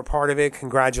and Lewis are part of it.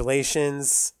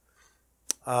 Congratulations.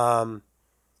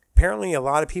 Apparently, a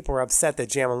lot of people are upset that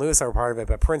Jam and Lewis are part of it,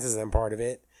 but Prince isn't part of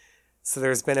it. So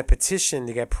there's been a petition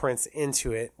to get Prince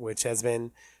into it, which has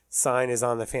been signed, is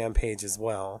on the fan page as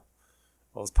well.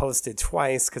 It was posted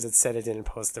twice because it said it didn't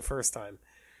post the first time.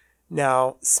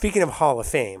 Now, speaking of Hall of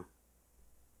Fame,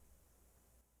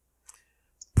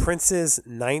 Prince's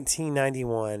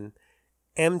 1991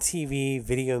 MTV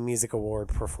Video Music Award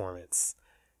performance.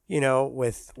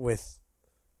 With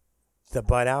the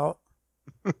butt out.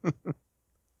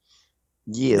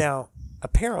 Yes. Now,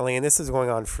 apparently, and this is going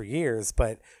on for years,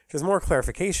 but there's more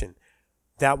clarification.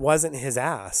 That wasn't his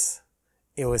ass.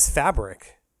 It was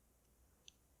fabric.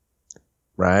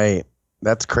 Right.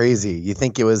 That's crazy. You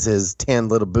think it was his tan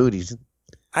little booties.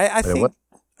 I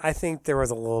think there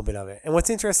was a little bit of it. And what's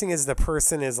interesting is the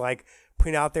person is like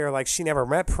putting out there like she never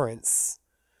met Prince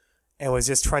and was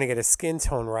just trying to get his skin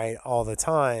tone right all the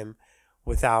time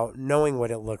without knowing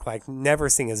what it looked like, never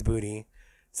seeing his booty.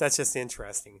 So that's just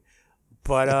interesting.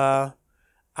 But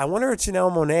I wonder if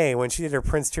Janelle Monáe, when she did her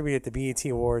Prince tribute at the BET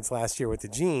Awards last year with the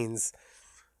jeans,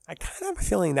 I kind of have a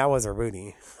feeling that was her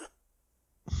booty.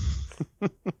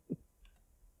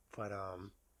 But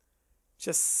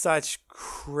just such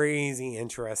crazy,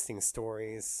 interesting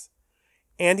stories.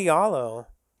 Andy Allo,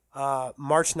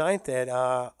 March 9th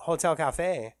at Hotel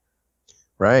Cafe.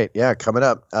 Right. Yeah, coming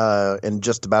up in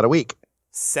just about a week.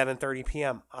 7:30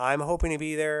 p.m. I'm hoping to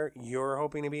be there. You're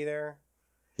hoping to be there.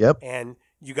 Yep. And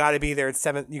you got to be there at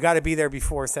 7. You got to be there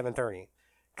before 7:30,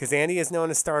 because Andy is known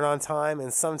to start on time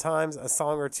and sometimes a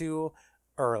song or two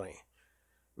early.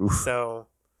 Oof. So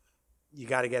you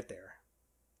got to get there.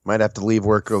 Might have to leave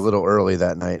work a little early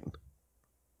that night.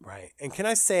 Right. And can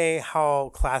I say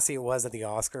how classy it was at the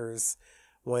Oscars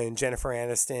when Jennifer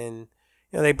Aniston,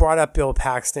 they brought up Bill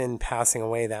Paxton passing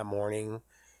away that morning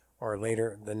or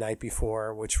later the night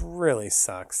before, which really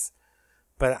sucks.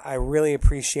 But I really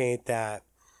appreciate that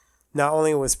not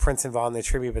only was Prince involved in the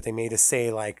tribute, but they made us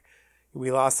say, like,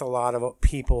 we lost a lot of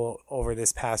people over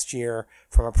this past year,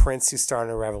 from a prince who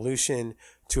started a revolution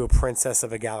to a princess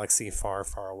of a galaxy far,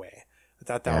 far away. I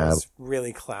thought that was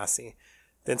really classy.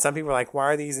 Then some people are like, why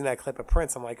are they using that clip of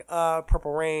Prince? I'm like,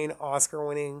 Purple Rain, Oscar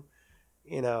winning,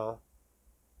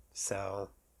 so.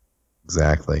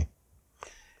 Exactly.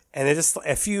 And then just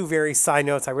a few very side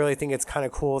notes. I really think it's kind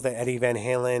of cool that Eddie Van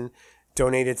Halen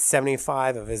donated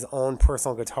 75 of his own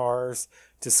personal guitars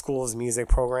to schools' music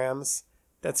programs.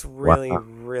 That's really,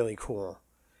 really cool.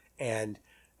 And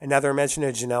another mention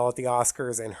of Janelle at the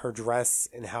Oscars and her dress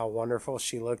and how wonderful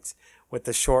she looked with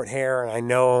the short hair. And I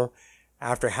know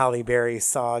after Halle Berry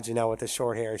saw Janelle with the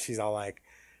short hair, she's all like,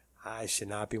 I should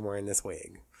not be wearing this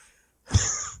wig.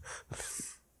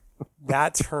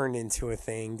 That turned into a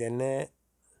thing, didn't it?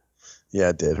 Yeah,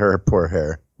 it did. Her poor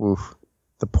hair. Oof.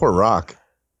 The poor Rock.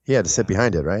 He had to sit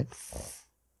behind it, right?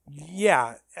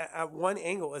 Yeah. At one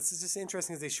angle, it's just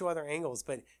interesting because they show other angles,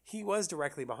 but he was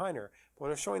directly behind her. But when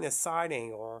they're showing this side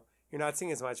angle, you're not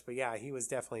seeing as much, but yeah, he was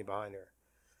definitely behind her.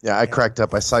 Yeah, I cracked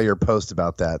up. I saw your post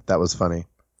about that. That was funny.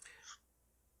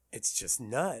 It's just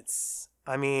nuts.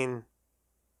 I mean,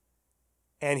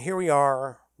 and here we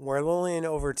are. We're a little in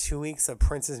over 2 weeks of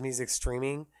Prince's music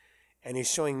streaming, and he's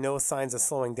showing no signs of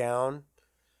slowing down.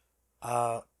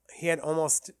 He had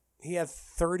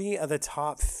 30 of the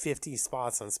top 50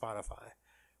 spots on Spotify.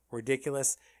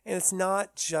 Ridiculous. And it's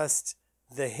not just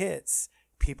the hits.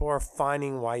 People are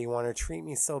finding Why You Want to Treat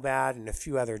Me So Bad and a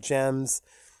few other gems.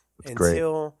 That's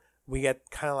until great. We get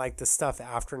kind of like the stuff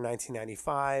after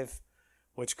 1995,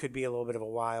 which could be a little bit of a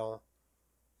while.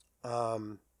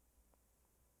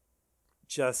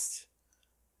 Just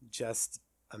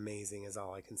amazing is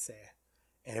all I can say.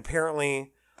 And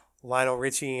apparently Lionel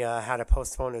Richie had to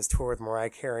postpone his tour with Mariah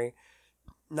Carey,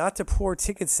 not to poor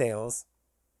ticket sales,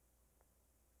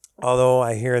 although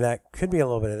I hear that could be a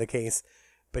little bit of the case,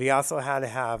 but he also had to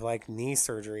have like knee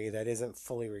surgery that isn't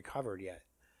fully recovered yet.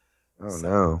 Oh, so,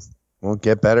 no. Won't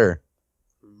get better.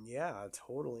 Yeah,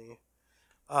 totally.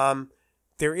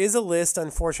 There is a list,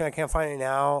 unfortunately, I can't find it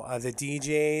now, of the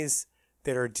DJs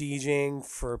that are DJing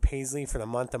for Paisley for the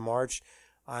month of March.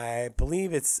 I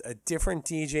believe it's a different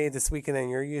DJ this weekend than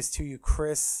you're used to,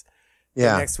 Chris.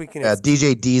 Yeah. Next weekend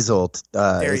DJ Diesel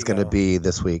is going to be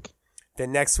this week.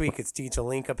 Then next week it's DJ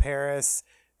Linka Paris.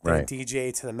 Then right.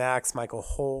 DJ to the Max, Michael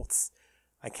Holtz.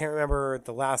 I can't remember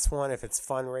the last one if it's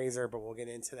Fundraiser, but we'll get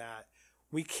into that.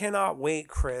 We cannot wait,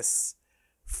 Chris,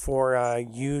 for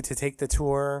you to take the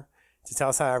tour, to tell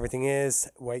us how everything is,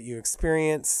 what you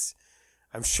experienced.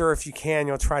 I'm sure if you can,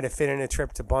 you'll try to fit in a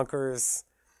trip to Bunkers.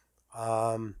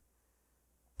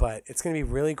 But it's going to be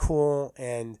really cool,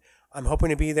 and I'm hoping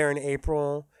to be there in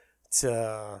April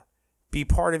to be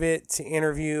part of it, to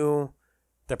interview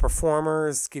the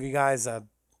performers, give you guys a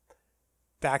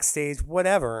backstage,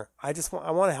 whatever. I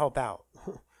want to help out.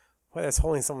 Whether it's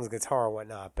holding someone's guitar or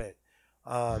whatnot, but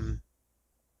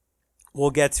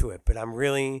we'll get to it. But I'm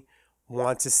really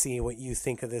want to see what you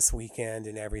think of this weekend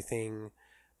and everything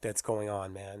that's going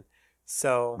on, man.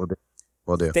 So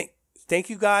we'll do. Thank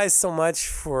you guys so much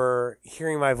for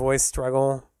hearing my voice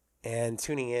struggle and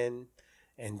tuning in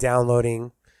and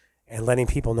downloading and letting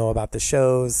people know about the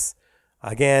shows.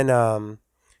 Again,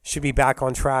 should be back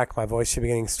on track. My voice should be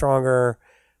getting stronger.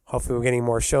 Hopefully we're getting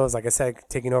more shows. Like I said,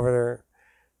 taking over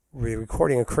the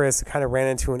recording of Chris. Kind of ran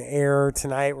into an error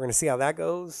tonight. We're going to see how that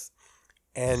goes.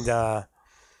 And,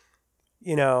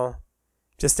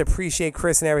 just appreciate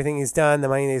Chris and everything he's done, the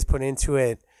money that he's put into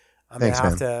it. I'm going to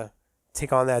have to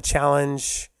take on that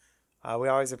challenge. We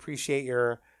always appreciate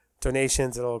your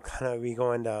donations. It'll kind of be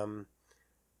going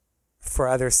for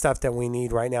other stuff that we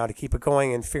need right now to keep it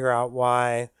going and figure out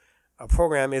why a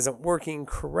program isn't working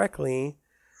correctly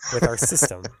with our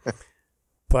system.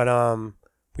 But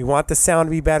we want the sound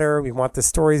to be better. We want the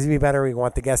stories to be better. We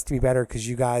want the guests to be better because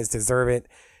you guys deserve it.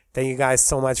 Thank you guys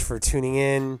so much for tuning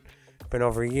in. Been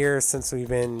over a year since we've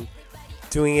been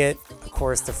doing it. Of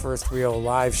course, the first real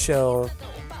live show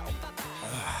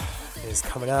is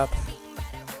coming up.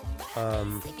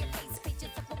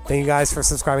 Thank you guys for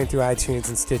subscribing through iTunes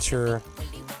and Stitcher.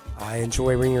 I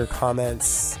enjoy reading your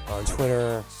comments on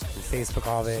Twitter and Facebook,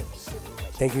 all of it.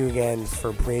 Thank you again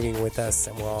for braving with us,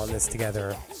 and we're all in this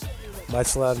together.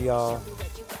 Much love, y'all.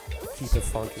 Keep it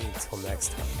funky until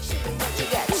next time. Show me what you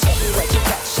got. Show me what you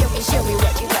got. Show me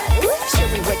what you got. Show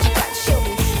me what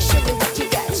you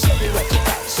got. Show me what you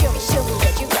got. Show me.